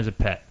them as a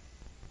pet?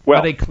 Well,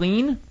 are they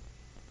clean?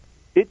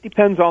 It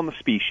depends on the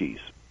species.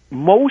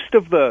 Most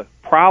of the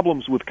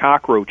problems with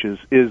cockroaches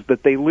is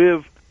that they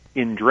live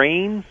in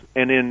drains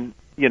and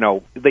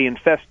they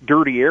infest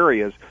dirty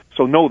areas.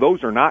 So no,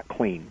 those are not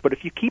clean. But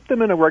if you keep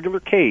them in a regular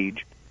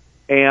cage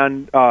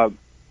and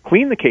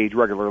clean the cage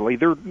regularly,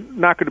 they're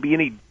not going to be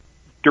any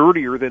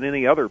dirtier than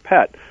any other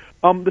pet.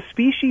 The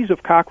species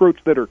of cockroach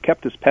that are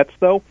kept as pets,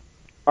 though,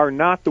 are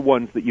not the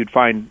ones that you'd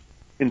find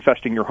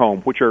infesting your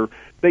home, which are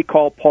they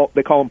call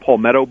them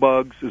palmetto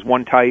bugs is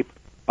one type.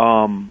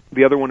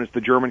 The other one is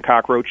the German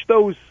cockroach.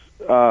 Those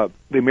the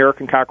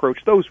American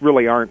cockroach. Those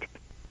really aren't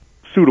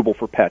suitable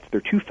for pets. They're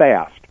too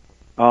fast.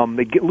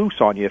 They get loose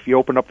on you if you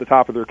open up the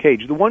top of their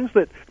cage. The ones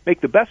that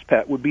make the best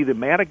pet would be the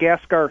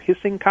Madagascar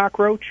hissing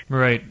cockroach.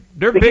 Right.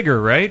 They're bigger,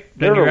 right?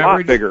 They're a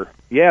lot bigger.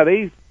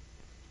 Yeah,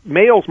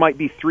 males might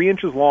be 3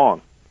 inches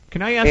long.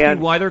 Can I ask you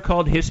why they're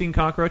called hissing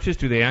cockroaches?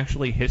 Do they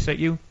actually hiss at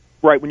you?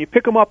 Right. When you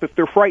pick them up, if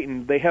they're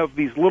frightened, they have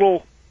these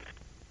little,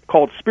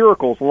 called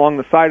spiracles, along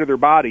the side of their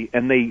body,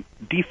 and they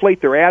deflate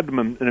their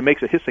abdomen, and it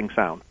makes a hissing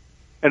sound.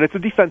 And it's a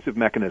defensive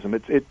mechanism.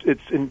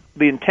 The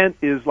intent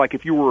is like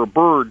if you were a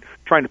bird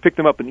trying to pick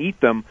them up and eat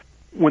them,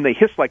 when they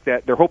hiss like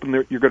that, they're hoping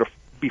you're going to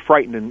be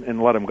frightened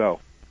and let them go.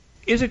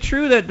 Is it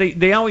true that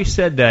they always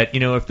said that,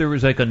 if there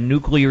was like a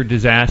nuclear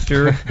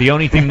disaster, the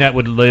only thing that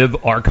would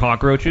live are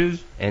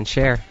cockroaches? And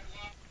share.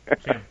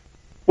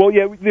 Well,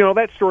 yeah,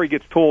 that story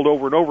gets told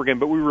over and over again,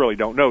 but we really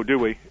don't know, do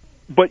we?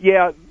 But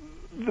yeah,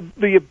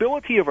 the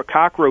ability of a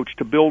cockroach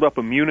to build up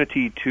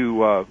immunity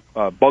to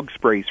bug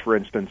sprays, for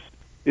instance,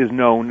 is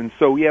known. And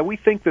so, yeah, we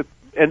think that,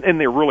 and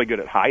they're really good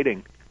at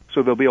hiding,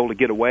 so they'll be able to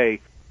get away.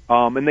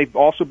 And they've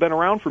also been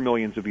around for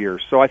millions of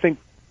years. So I think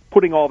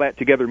putting all that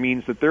together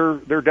means that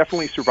they're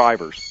definitely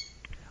survivors.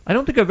 I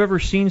don't think I've ever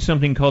seen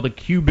something called a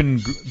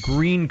Cuban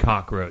green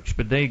cockroach,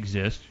 but they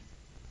exist.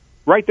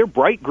 Right, they're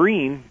bright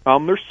green.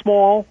 They're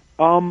small.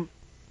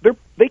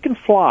 they can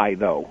fly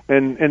though,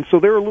 and so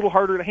they're a little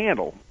harder to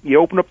handle. You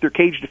open up their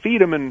cage to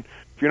feed them, and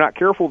if you're not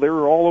careful,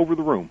 they're all over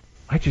the room.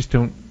 I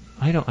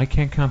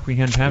can't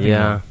comprehend having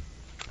them.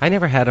 I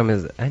never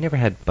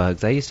had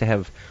bugs. I used to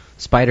have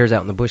spiders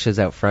out in the bushes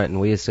out front,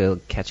 and we used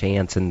to catch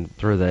ants and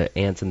throw the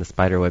ants in the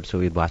spider web so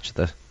we'd watch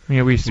the we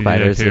used to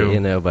spiders, do that too. You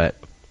know, but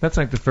that's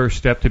like the first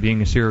step to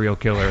being a serial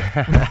killer.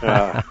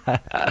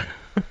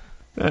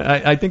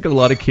 I think a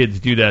lot of kids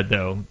do that,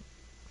 though.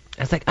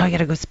 I was like, I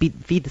gotta go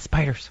feed the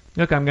spiders.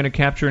 Look, I'm going to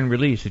capture and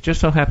release. It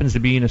just so happens to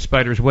be in a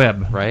spider's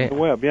web. Right. The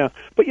web, yeah.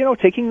 But,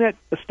 taking that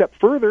a step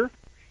further,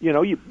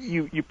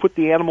 you put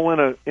the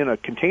animal in a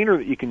container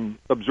that you can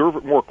observe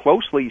it more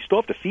closely. You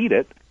still have to feed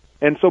it.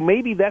 And so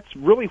maybe that's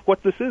really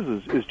what this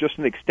is just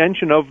an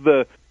extension of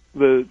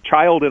the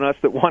child in us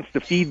that wants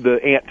to feed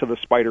the ant to the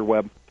spider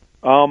web.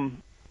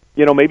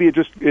 Maybe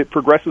it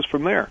progresses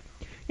from there.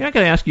 I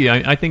got to ask you,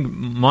 I think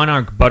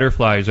monarch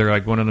butterflies are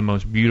like one of the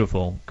most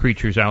beautiful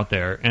creatures out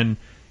there. And,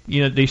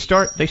 they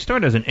start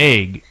as an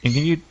egg. And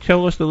can you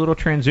tell us the little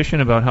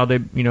transition about how they,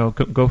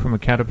 go from a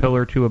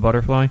caterpillar to a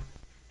butterfly?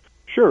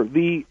 Sure.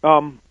 The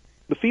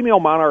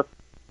female monarch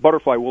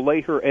butterfly will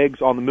lay her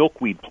eggs on the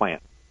milkweed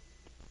plant.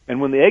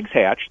 And when the eggs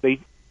hatch, they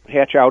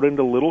hatch out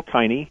into little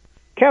tiny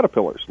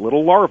caterpillars,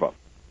 little larvae.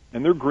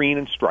 And they're green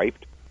and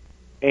striped.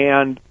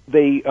 And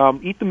they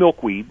eat the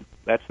milkweed.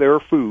 That's their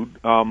food.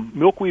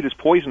 Milkweed is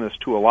poisonous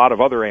to a lot of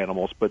other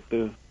animals, but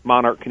the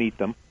monarch can eat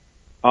them.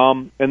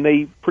 And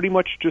they pretty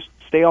much just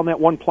stay on that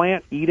one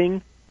plant,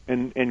 eating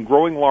and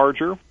growing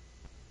larger.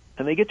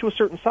 And they get to a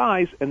certain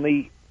size, and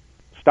they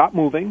stop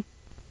moving.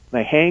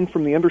 They hang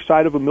from the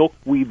underside of a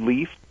milkweed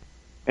leaf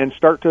and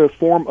start to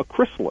form a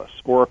chrysalis,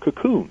 or a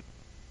cocoon.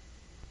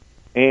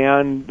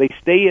 And they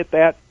stay at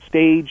that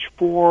stage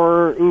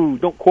for,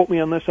 don't quote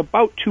me on this,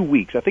 about 2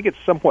 weeks. I think it's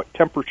somewhat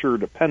temperature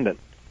dependent.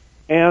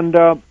 And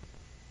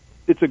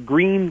it's a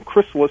green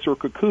chrysalis or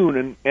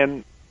cocoon,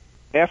 and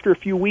after a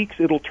few weeks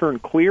it'll turn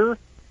clear,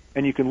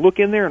 and you can look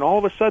in there, and all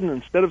of a sudden,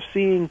 instead of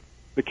seeing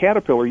the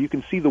caterpillar, you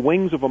can see the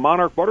wings of a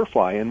monarch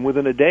butterfly, and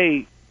within a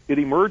day it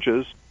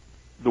emerges,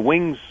 the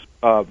wings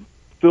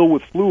fill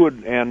with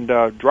fluid and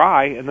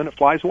dry, and then it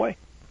flies away.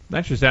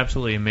 That's just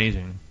absolutely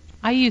amazing.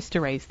 I used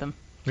to raise them.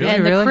 Really?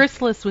 And really? The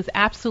chrysalis was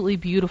absolutely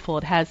beautiful.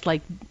 It has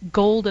like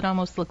gold, it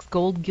almost looks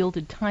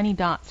gold-gilded tiny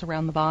dots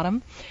around the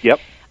bottom. Yep.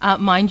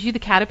 Mind you, the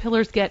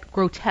caterpillars get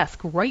grotesque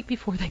right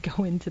before they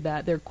go into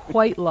that. They're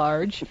quite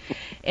large.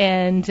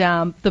 And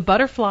the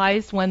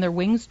butterflies, when their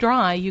wings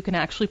dry, you can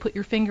actually put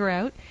your finger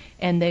out,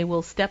 and they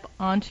will step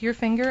onto your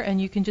finger, and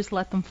you can just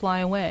let them fly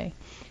away.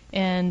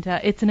 And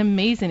it's an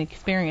amazing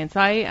experience.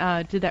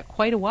 I did that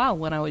quite a while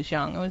when I was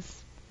young. I was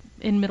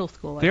in middle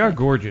school. They are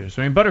gorgeous.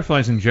 I mean,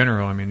 butterflies in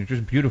general, they're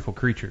just beautiful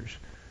creatures.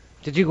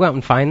 Did you go out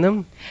and find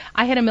them?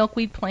 I had a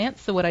milkweed plant,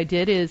 so what I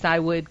did is I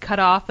would cut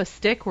off a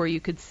stick where you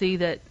could see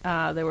that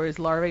there was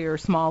larvae or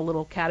small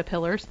little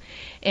caterpillars,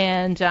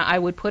 and I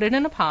would put it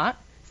in a pot,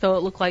 so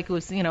it looked like it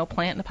was,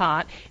 plant in a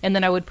pot, and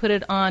then I would put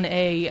it on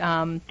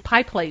a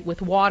pie plate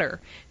with water,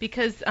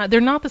 because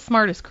they're not the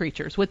smartest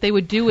creatures. What they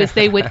would do is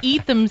they would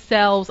eat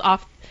themselves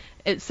off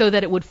so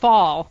that it would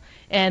fall,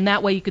 and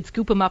that way you could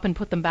scoop them up and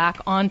put them back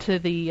onto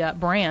the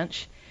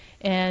branch.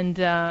 And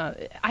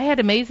I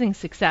had amazing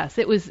success.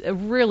 It was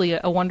really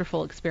a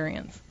wonderful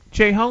experience.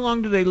 Jay, how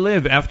long do they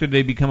live after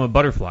they become a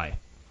butterfly?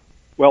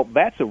 Well,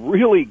 that's a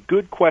really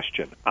good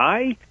question.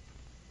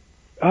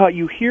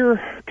 You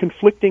hear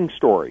conflicting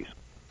stories.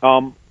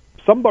 Some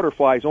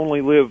butterflies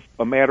only live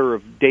a matter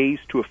of days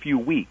to a few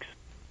weeks.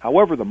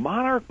 However, the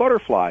monarch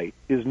butterfly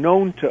is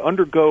known to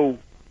undergo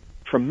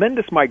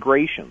tremendous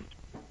migrations.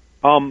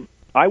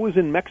 I was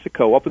in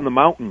Mexico, up in the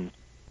mountains,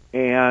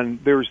 and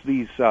there's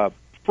these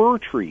fir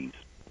trees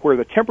where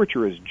the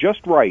temperature is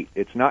just right.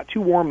 It's not too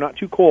warm, not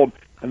too cold,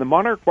 and the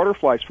monarch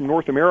butterflies from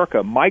North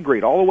America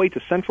migrate all the way to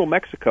central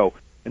Mexico,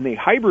 and they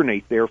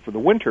hibernate there for the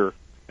winter,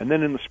 and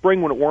then in the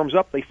spring when it warms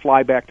up, they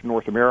fly back to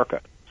North America.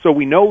 So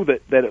we know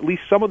that at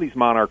least some of these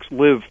monarchs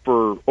live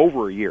for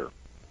over a year.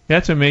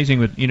 That's amazing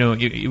with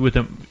with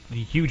the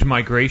huge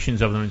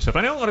migrations of them and stuff.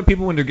 I know a lot of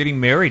people when they're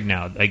getting married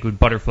now, like with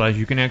butterflies,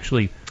 you can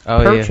actually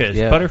purchase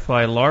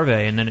butterfly larvae,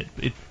 and then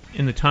it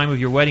in the time of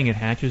your wedding it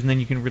hatches, and then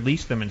you can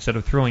release them instead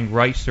of throwing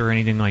rice or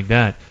anything like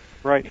that.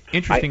 Right.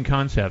 Interesting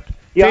concept.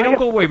 Yeah, Jay, don't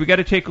go away. We've got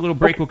to take a little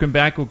break. We'll come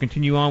back. We'll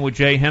continue on with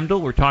Jay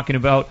Hemdall. We're talking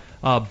about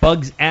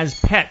bugs as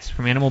pets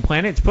from Animal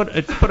Planet.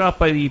 It's put out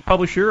by the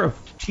publisher of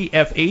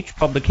TFH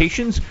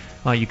Publications.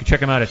 You can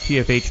check them out at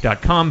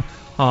tfh.com.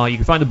 You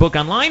can find the book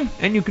online,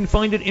 and you can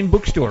find it in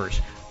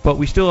bookstores. But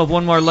we still have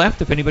one more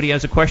left. If anybody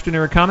has a question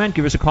or a comment,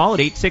 give us a call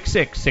at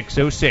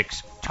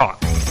 866-606-TALK.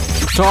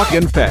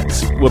 Talkin'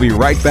 Pets. We'll be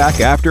right back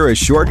after a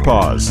short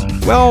pause.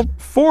 Well,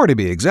 4 to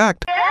be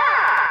exact.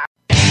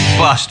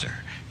 Buster,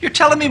 you're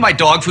telling me my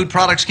dog food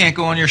products can't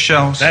go on your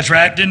shelves? That's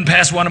right. Didn't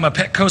pass one of my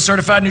Petco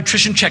certified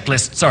nutrition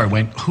checklists. Sorry,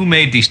 Wayne. Who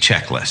made these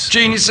checklists?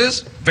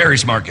 Geniuses. Very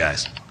smart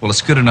guys. Well,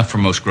 it's good enough for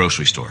most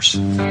grocery stores.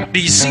 Do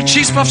you see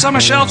cheese puffs on my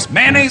shelves?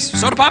 Mayonnaise?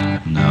 Soda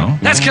pop? No.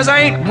 That's because I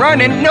ain't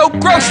running no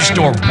grocery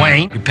store,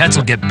 Wayne. Your pets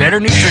will get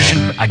better nutrition,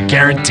 I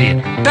guarantee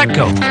it.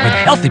 Petco, where the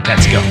healthy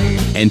pets go.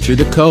 Enter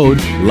the code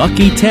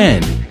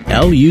LUCKY10,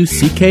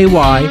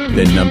 LUCKY,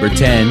 the number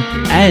 10,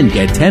 and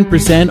get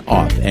 10%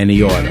 off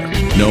any order.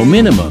 No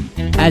minimum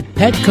at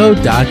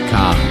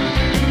petco.com.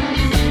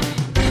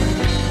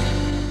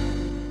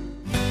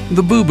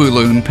 The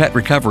Boo-Boo-Loon Pet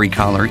Recovery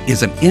Collar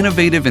is an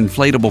innovative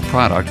inflatable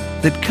product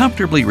that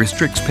comfortably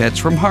restricts pets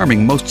from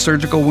harming most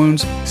surgical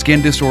wounds,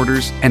 skin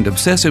disorders, and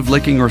obsessive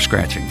licking or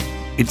scratching.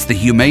 It's the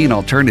humane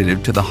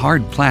alternative to the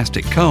hard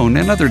plastic cone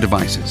and other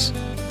devices.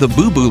 The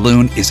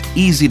Boo-Boo-Loon is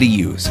easy to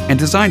use and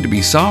designed to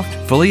be soft,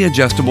 fully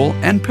adjustable,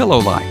 and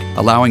pillow-like,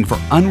 allowing for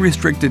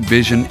unrestricted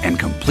vision and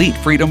complete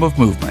freedom of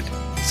movement.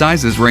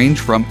 Sizes range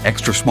from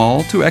extra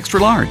small to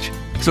extra large.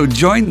 So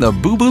join the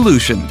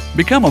Boo-Boo-Lution.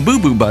 Become a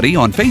Boo-Boo Buddy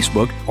on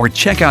Facebook or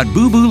check out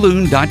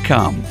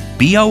BooBooLoon.com.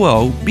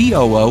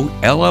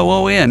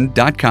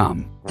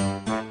 BOOBOOLOON.com.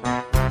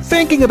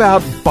 Thinking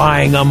about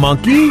buying a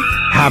monkey?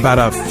 How about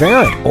a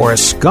ferret or a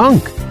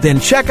skunk? Then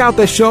check out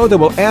the show that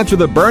will answer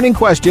the burning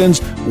questions: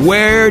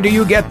 where do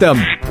you get them?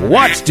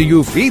 What do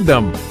you feed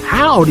them?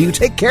 How do you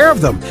take care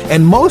of them?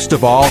 And most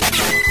of all,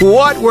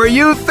 what were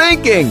you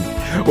thinking?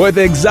 With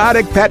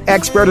exotic pet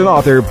expert and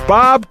author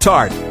Bob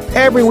Tart.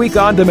 Every week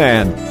on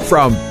demand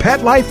from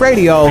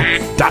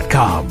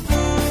PetLifeRadio.com.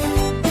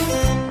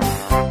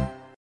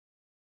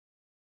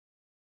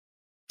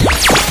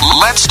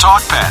 Let's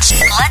talk pets.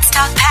 Let's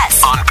talk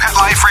pets On Pet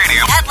Life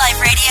Radio. Pet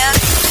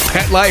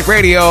Life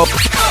Radio.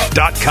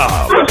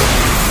 PetLifeRadio.com.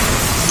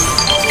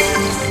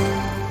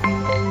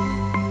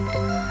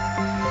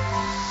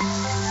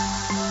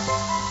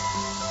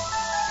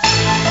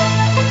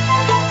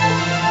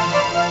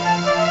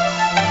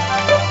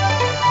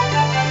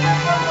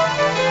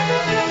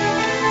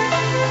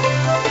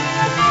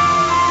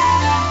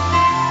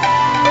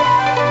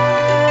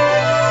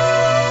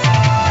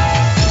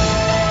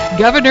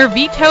 Governor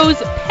vetoes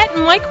pet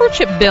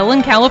microchip bill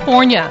in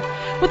California.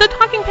 With a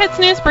Talking Pets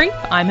news brief,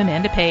 I'm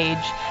Amanda Page.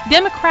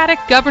 Democratic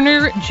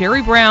Governor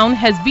Jerry Brown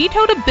has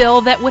vetoed a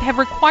bill that would have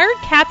required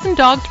cats and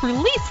dogs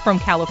released from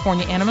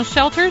California animal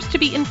shelters to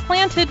be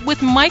implanted with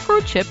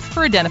microchips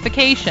for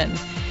identification.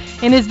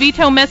 In his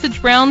veto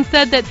message, Brown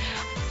said that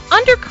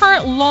under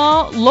current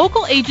law,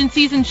 local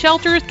agencies and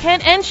shelters can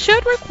and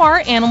should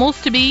require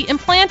animals to be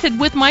implanted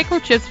with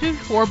microchips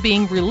before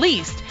being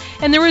released,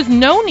 and there is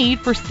no need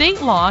for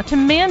state law to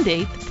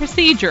mandate the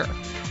procedure.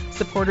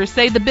 Supporters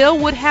say the bill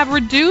would have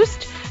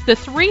reduced the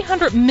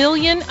 $300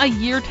 million a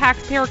year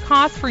taxpayer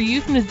cost for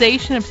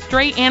euthanization of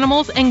stray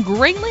animals and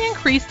greatly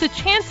increased the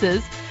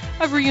chances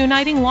of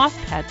reuniting lost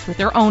pets with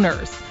their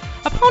owners.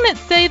 Opponents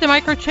say the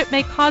microchip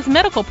may cause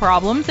medical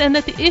problems and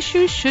that the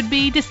issues should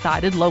be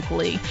decided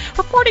locally.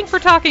 Reporting for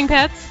Talking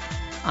Pets,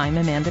 I'm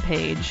Amanda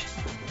Page.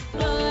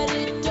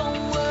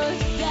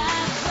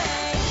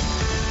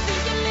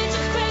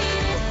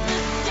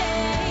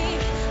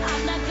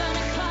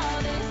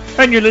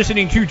 And you're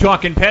listening to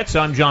Talking Pets.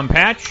 I'm John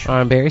Patch.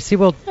 I'm Barry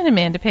Siebold. And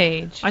Amanda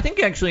Page. I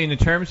think actually in the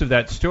terms of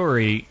that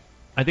story,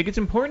 I think it's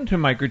important to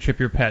microchip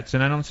your pets,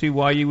 and I don't see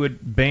why you would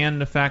ban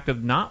the fact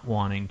of not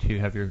wanting to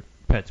have your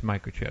pets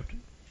microchipped.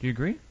 Do you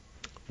agree?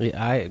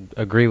 Yeah, I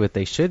agree with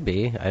they should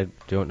be. I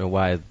don't know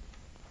why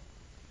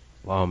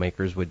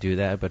lawmakers would do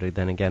that, but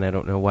then again, I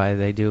don't know why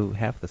they do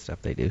half the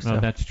stuff they do. So. No,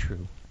 that's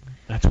true.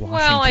 That's Washington.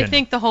 Well, I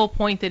think the whole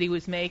point that he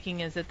was making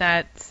is that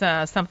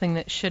that's something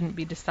that shouldn't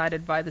be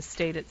decided by the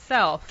state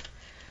itself.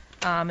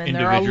 And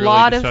there are a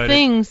lot of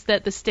things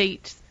that the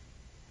state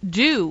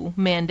do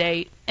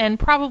mandate and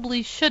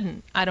probably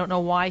shouldn't. I don't know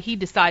why he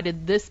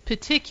decided this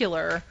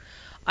particular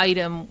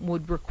item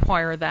would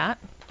require that,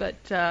 but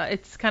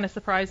it's kind of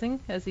surprising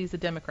as he's a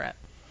Democrat.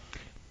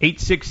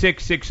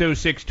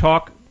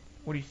 866-606-TALK.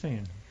 What are you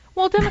saying?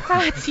 Well,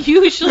 Democrats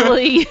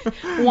usually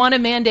want to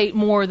mandate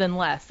more than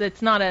less.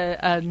 It's not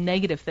a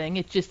negative thing.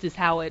 It just is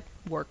how it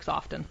works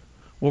often.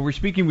 Well, we're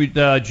speaking with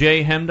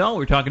Jay Hemdahl.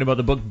 We're talking about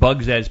the book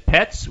Bugs as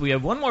Pets. We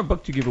have one more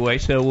book to give away,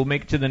 so we'll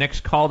make it to the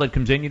next call that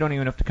comes in. You don't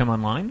even have to come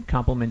online.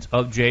 Compliments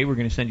of Jay. We're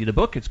going to send you the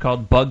book. It's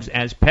called Bugs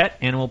as Pet,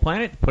 Animal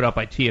Planet, put out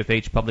by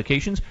TFH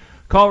Publications.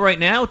 Call right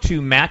now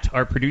to Matt,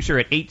 our producer,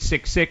 at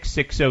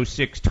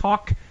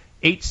 866-606-TALK,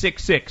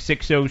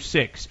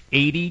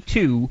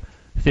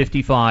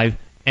 866-606-8255,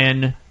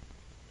 and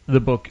the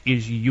book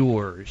is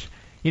yours.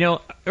 You know,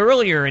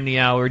 earlier in the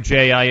hour,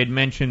 Jay, I had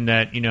mentioned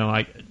that, you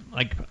know,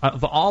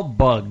 of all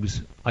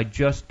bugs, I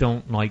just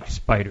don't like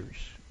spiders.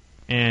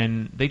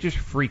 And they just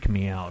freak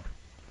me out.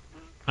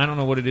 I don't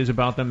know what it is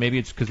about them. Maybe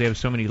it's because they have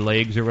so many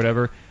legs or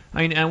whatever.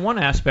 I mean, on one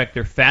aspect,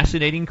 they're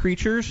fascinating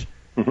creatures.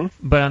 Mm-hmm.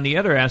 But on the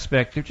other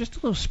aspect, they're just a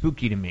little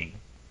spooky to me.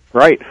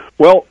 Right.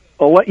 Well,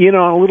 I'll let you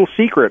know a little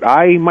secret.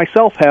 I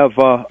myself have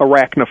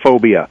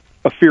arachnophobia,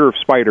 a fear of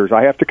spiders.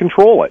 I have to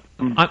control it.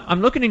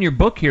 I'm looking in your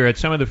book here at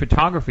some of the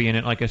photography in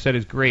it, like I said,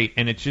 is great,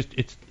 and it's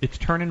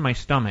turning my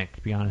stomach,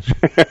 to be honest.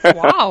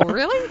 Wow,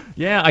 really?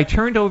 Yeah, I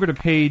turned over to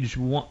page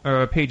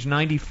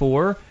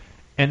 94,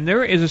 And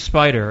there is a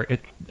spider.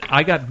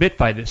 I got bit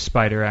by this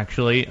spider,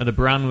 actually, the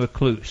brown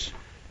recluse.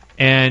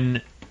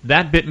 And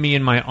that bit me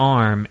in my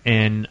arm,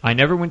 and I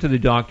never went to the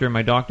doctor.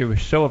 My doctor was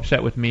so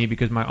upset with me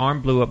because my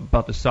arm blew up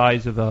about the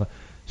size of a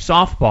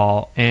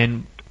softball,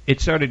 and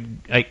it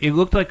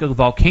looked like a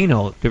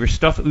volcano. There was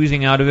stuff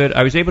oozing out of it.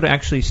 I was able to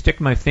actually stick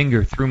my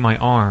finger through my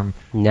arm.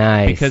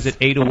 Nice. Because it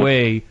ate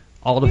away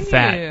all the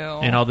fat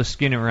and all the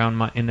skin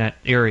around in that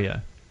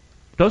area.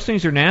 Those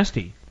things are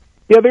nasty.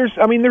 Yeah,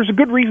 there's a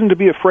good reason to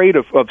be afraid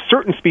of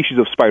certain species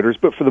of spiders,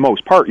 but for the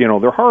most part,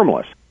 they're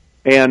harmless.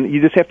 And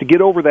you just have to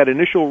get over that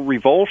initial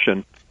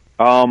revulsion.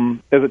 As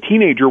a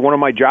teenager, one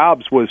of my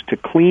jobs was to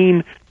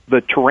clean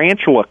the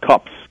tarantula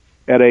cups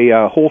at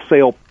a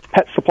wholesale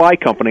pet supply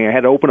company. I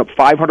had to open up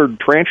 500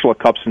 tarantula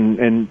cups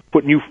and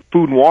put new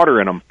food and water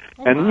in them.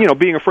 And,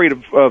 being afraid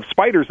of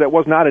spiders, that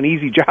was not an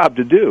easy job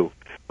to do.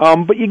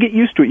 But you get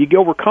used to it. You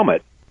overcome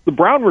it. The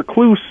brown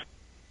recluse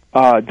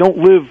don't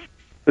live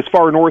as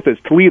far north as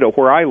Toledo,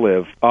 where I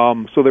live,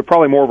 so they're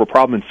probably more of a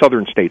problem in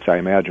southern states, I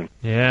imagine.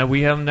 Yeah,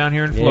 we have them down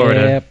here in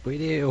Florida. Yep, we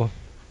do.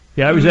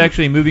 Yeah, I was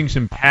actually moving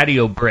some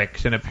patio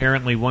bricks, and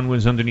apparently one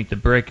was underneath the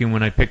brick, and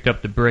when I picked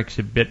up the bricks,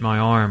 it bit my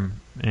arm,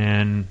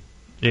 and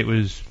it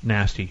was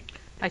nasty.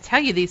 I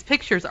tell you, these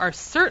pictures are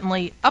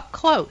certainly up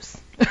close.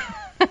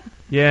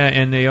 Yeah,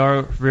 and they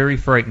are very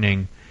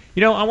frightening.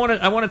 I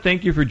want to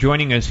thank you for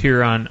joining us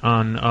here on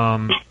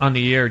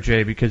the air,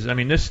 Jay, because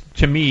this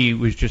to me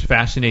was just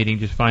fascinating,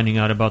 just finding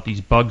out about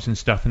these bugs and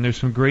stuff. And there's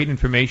some great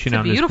information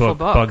on this book,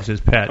 Bugs as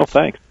Pets. Oh,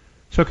 thanks.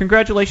 So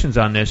congratulations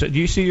on this. Do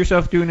you see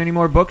yourself doing any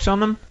more books on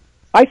them?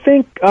 I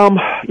think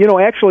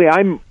actually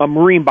I'm a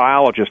marine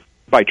biologist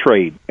by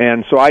trade,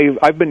 and so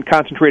I've been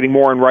concentrating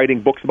more on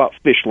writing books about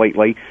fish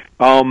lately.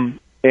 But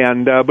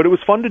it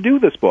was fun to do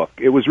this book.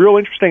 It was real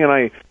interesting, and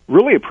I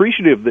really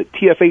appreciative that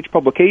TFH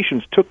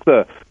Publications took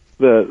the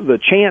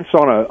chance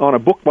on a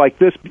book like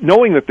this,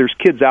 knowing that there's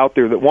kids out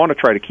there that want to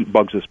try to keep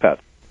bugs as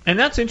pets. And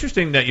that's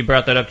interesting that you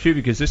brought that up too,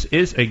 because this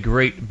is a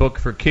great book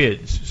for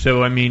kids.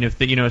 So if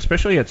they,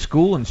 especially at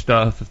school and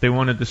stuff, if they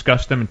want to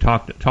discuss them and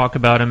talk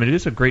about them, it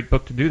is a great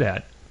book to do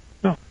that.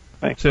 Oh,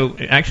 thanks. So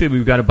actually,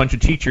 we've got a bunch of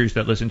teachers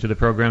that listen to the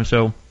program,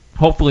 so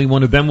hopefully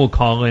one of them will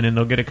call in and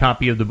they'll get a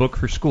copy of the book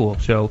for school.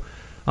 So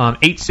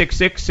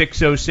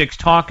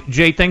 866-606-TALK.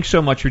 Jay, thanks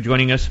so much for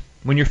joining us.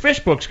 When your fish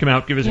books come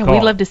out, give us a call.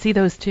 We'd love to see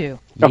those too.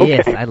 Okay.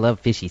 Yes, I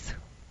love fishies.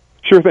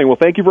 Sure thing. Well,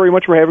 thank you very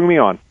much for having me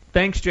on.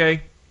 Thanks,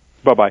 Jay.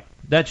 Bye-bye.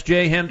 That's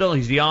Jay Hemdahl.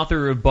 He's the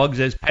author of Bugs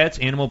as Pets,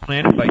 Animal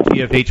Planet by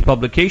TFH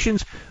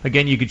Publications.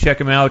 Again, you can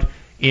check him out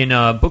in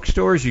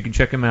bookstores. You can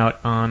check him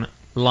out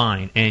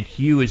online. And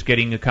Hugh is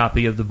getting a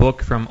copy of the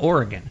book from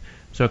Oregon.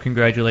 So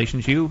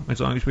congratulations, Hugh.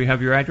 As long as we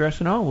have your address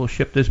and all, we'll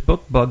ship this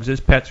book, Bugs as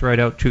Pets, right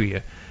out to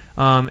you.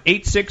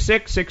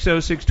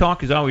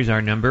 866-606-TALK is always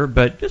our number,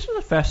 but this is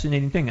a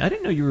fascinating thing. I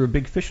didn't know you were a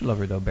big fish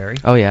lover, though, Barry.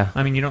 Oh, yeah.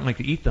 You don't like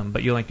to eat them,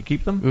 but you like to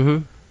keep them? Mm-hmm.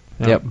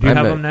 Yep. Do you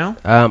have them now?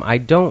 I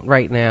don't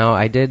right now.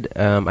 I did.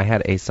 I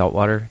had a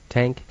saltwater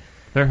tank.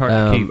 They're hard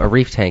to keep. A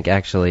reef tank,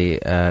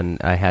 actually, and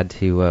I had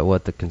to,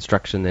 with the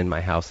construction in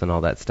my house and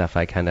all that stuff,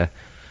 I kind of,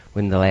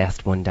 when the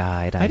last one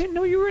died. I didn't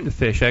know you were into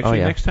fish. Actually,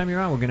 next time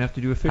you're on, we're going to have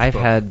to do a fish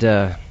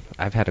book.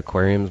 I've had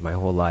aquariums my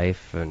whole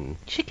life, and you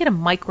should get a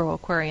micro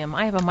aquarium.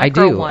 I have a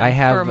micro one. I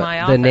have for my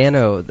the office.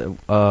 nano.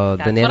 That's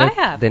what I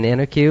have. The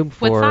nano cube.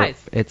 What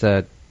size? It's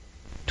a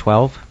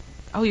 12.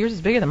 Oh, yours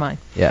is bigger than mine.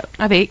 Yeah.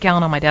 I have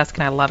 8-gallon on my desk,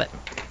 and I love it.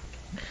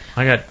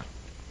 I got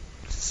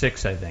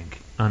 6, I think,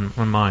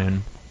 on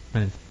mine.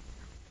 I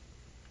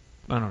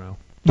don't know.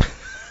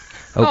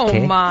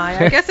 Okay. Oh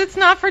my! I guess it's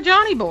not for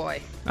Johnny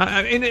Boy.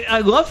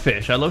 I love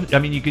fish.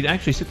 You could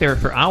actually sit there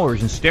for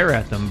hours and stare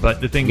at them. But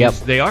the thing is,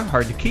 they are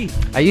hard to keep.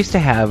 I used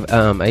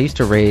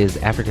to raise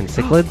African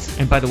cichlids.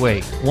 And by the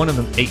way, one of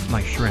them ate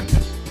my shrimp.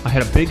 I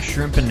had a big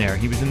shrimp in there.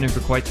 He was in there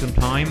for quite some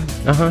time.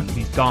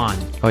 He's gone.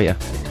 Oh yeah.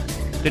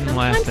 Didn't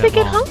last that long. Sometimes they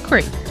get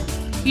hungry.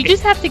 You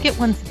just have to get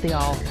ones that they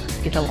all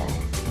get along.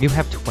 You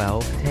have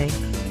 12 tanks?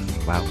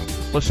 Wow.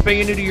 Well, spay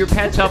and neuter your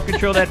pets, help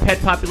control that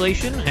pet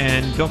population,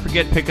 and don't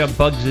forget, pick up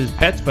Bugs as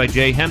Pets by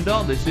Jay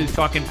Hemdahl. This is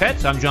Talking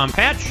Pets. I'm John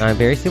Patch. I'm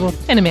Barry Sewell.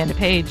 And Amanda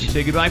Page.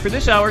 Say goodbye for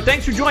this hour.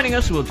 Thanks for joining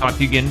us. We'll talk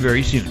to you again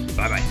very soon.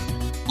 Bye-bye.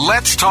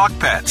 Let's Talk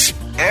Pets,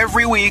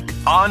 every week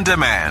on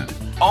demand,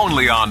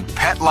 only on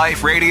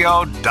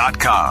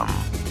PetLifeRadio.com.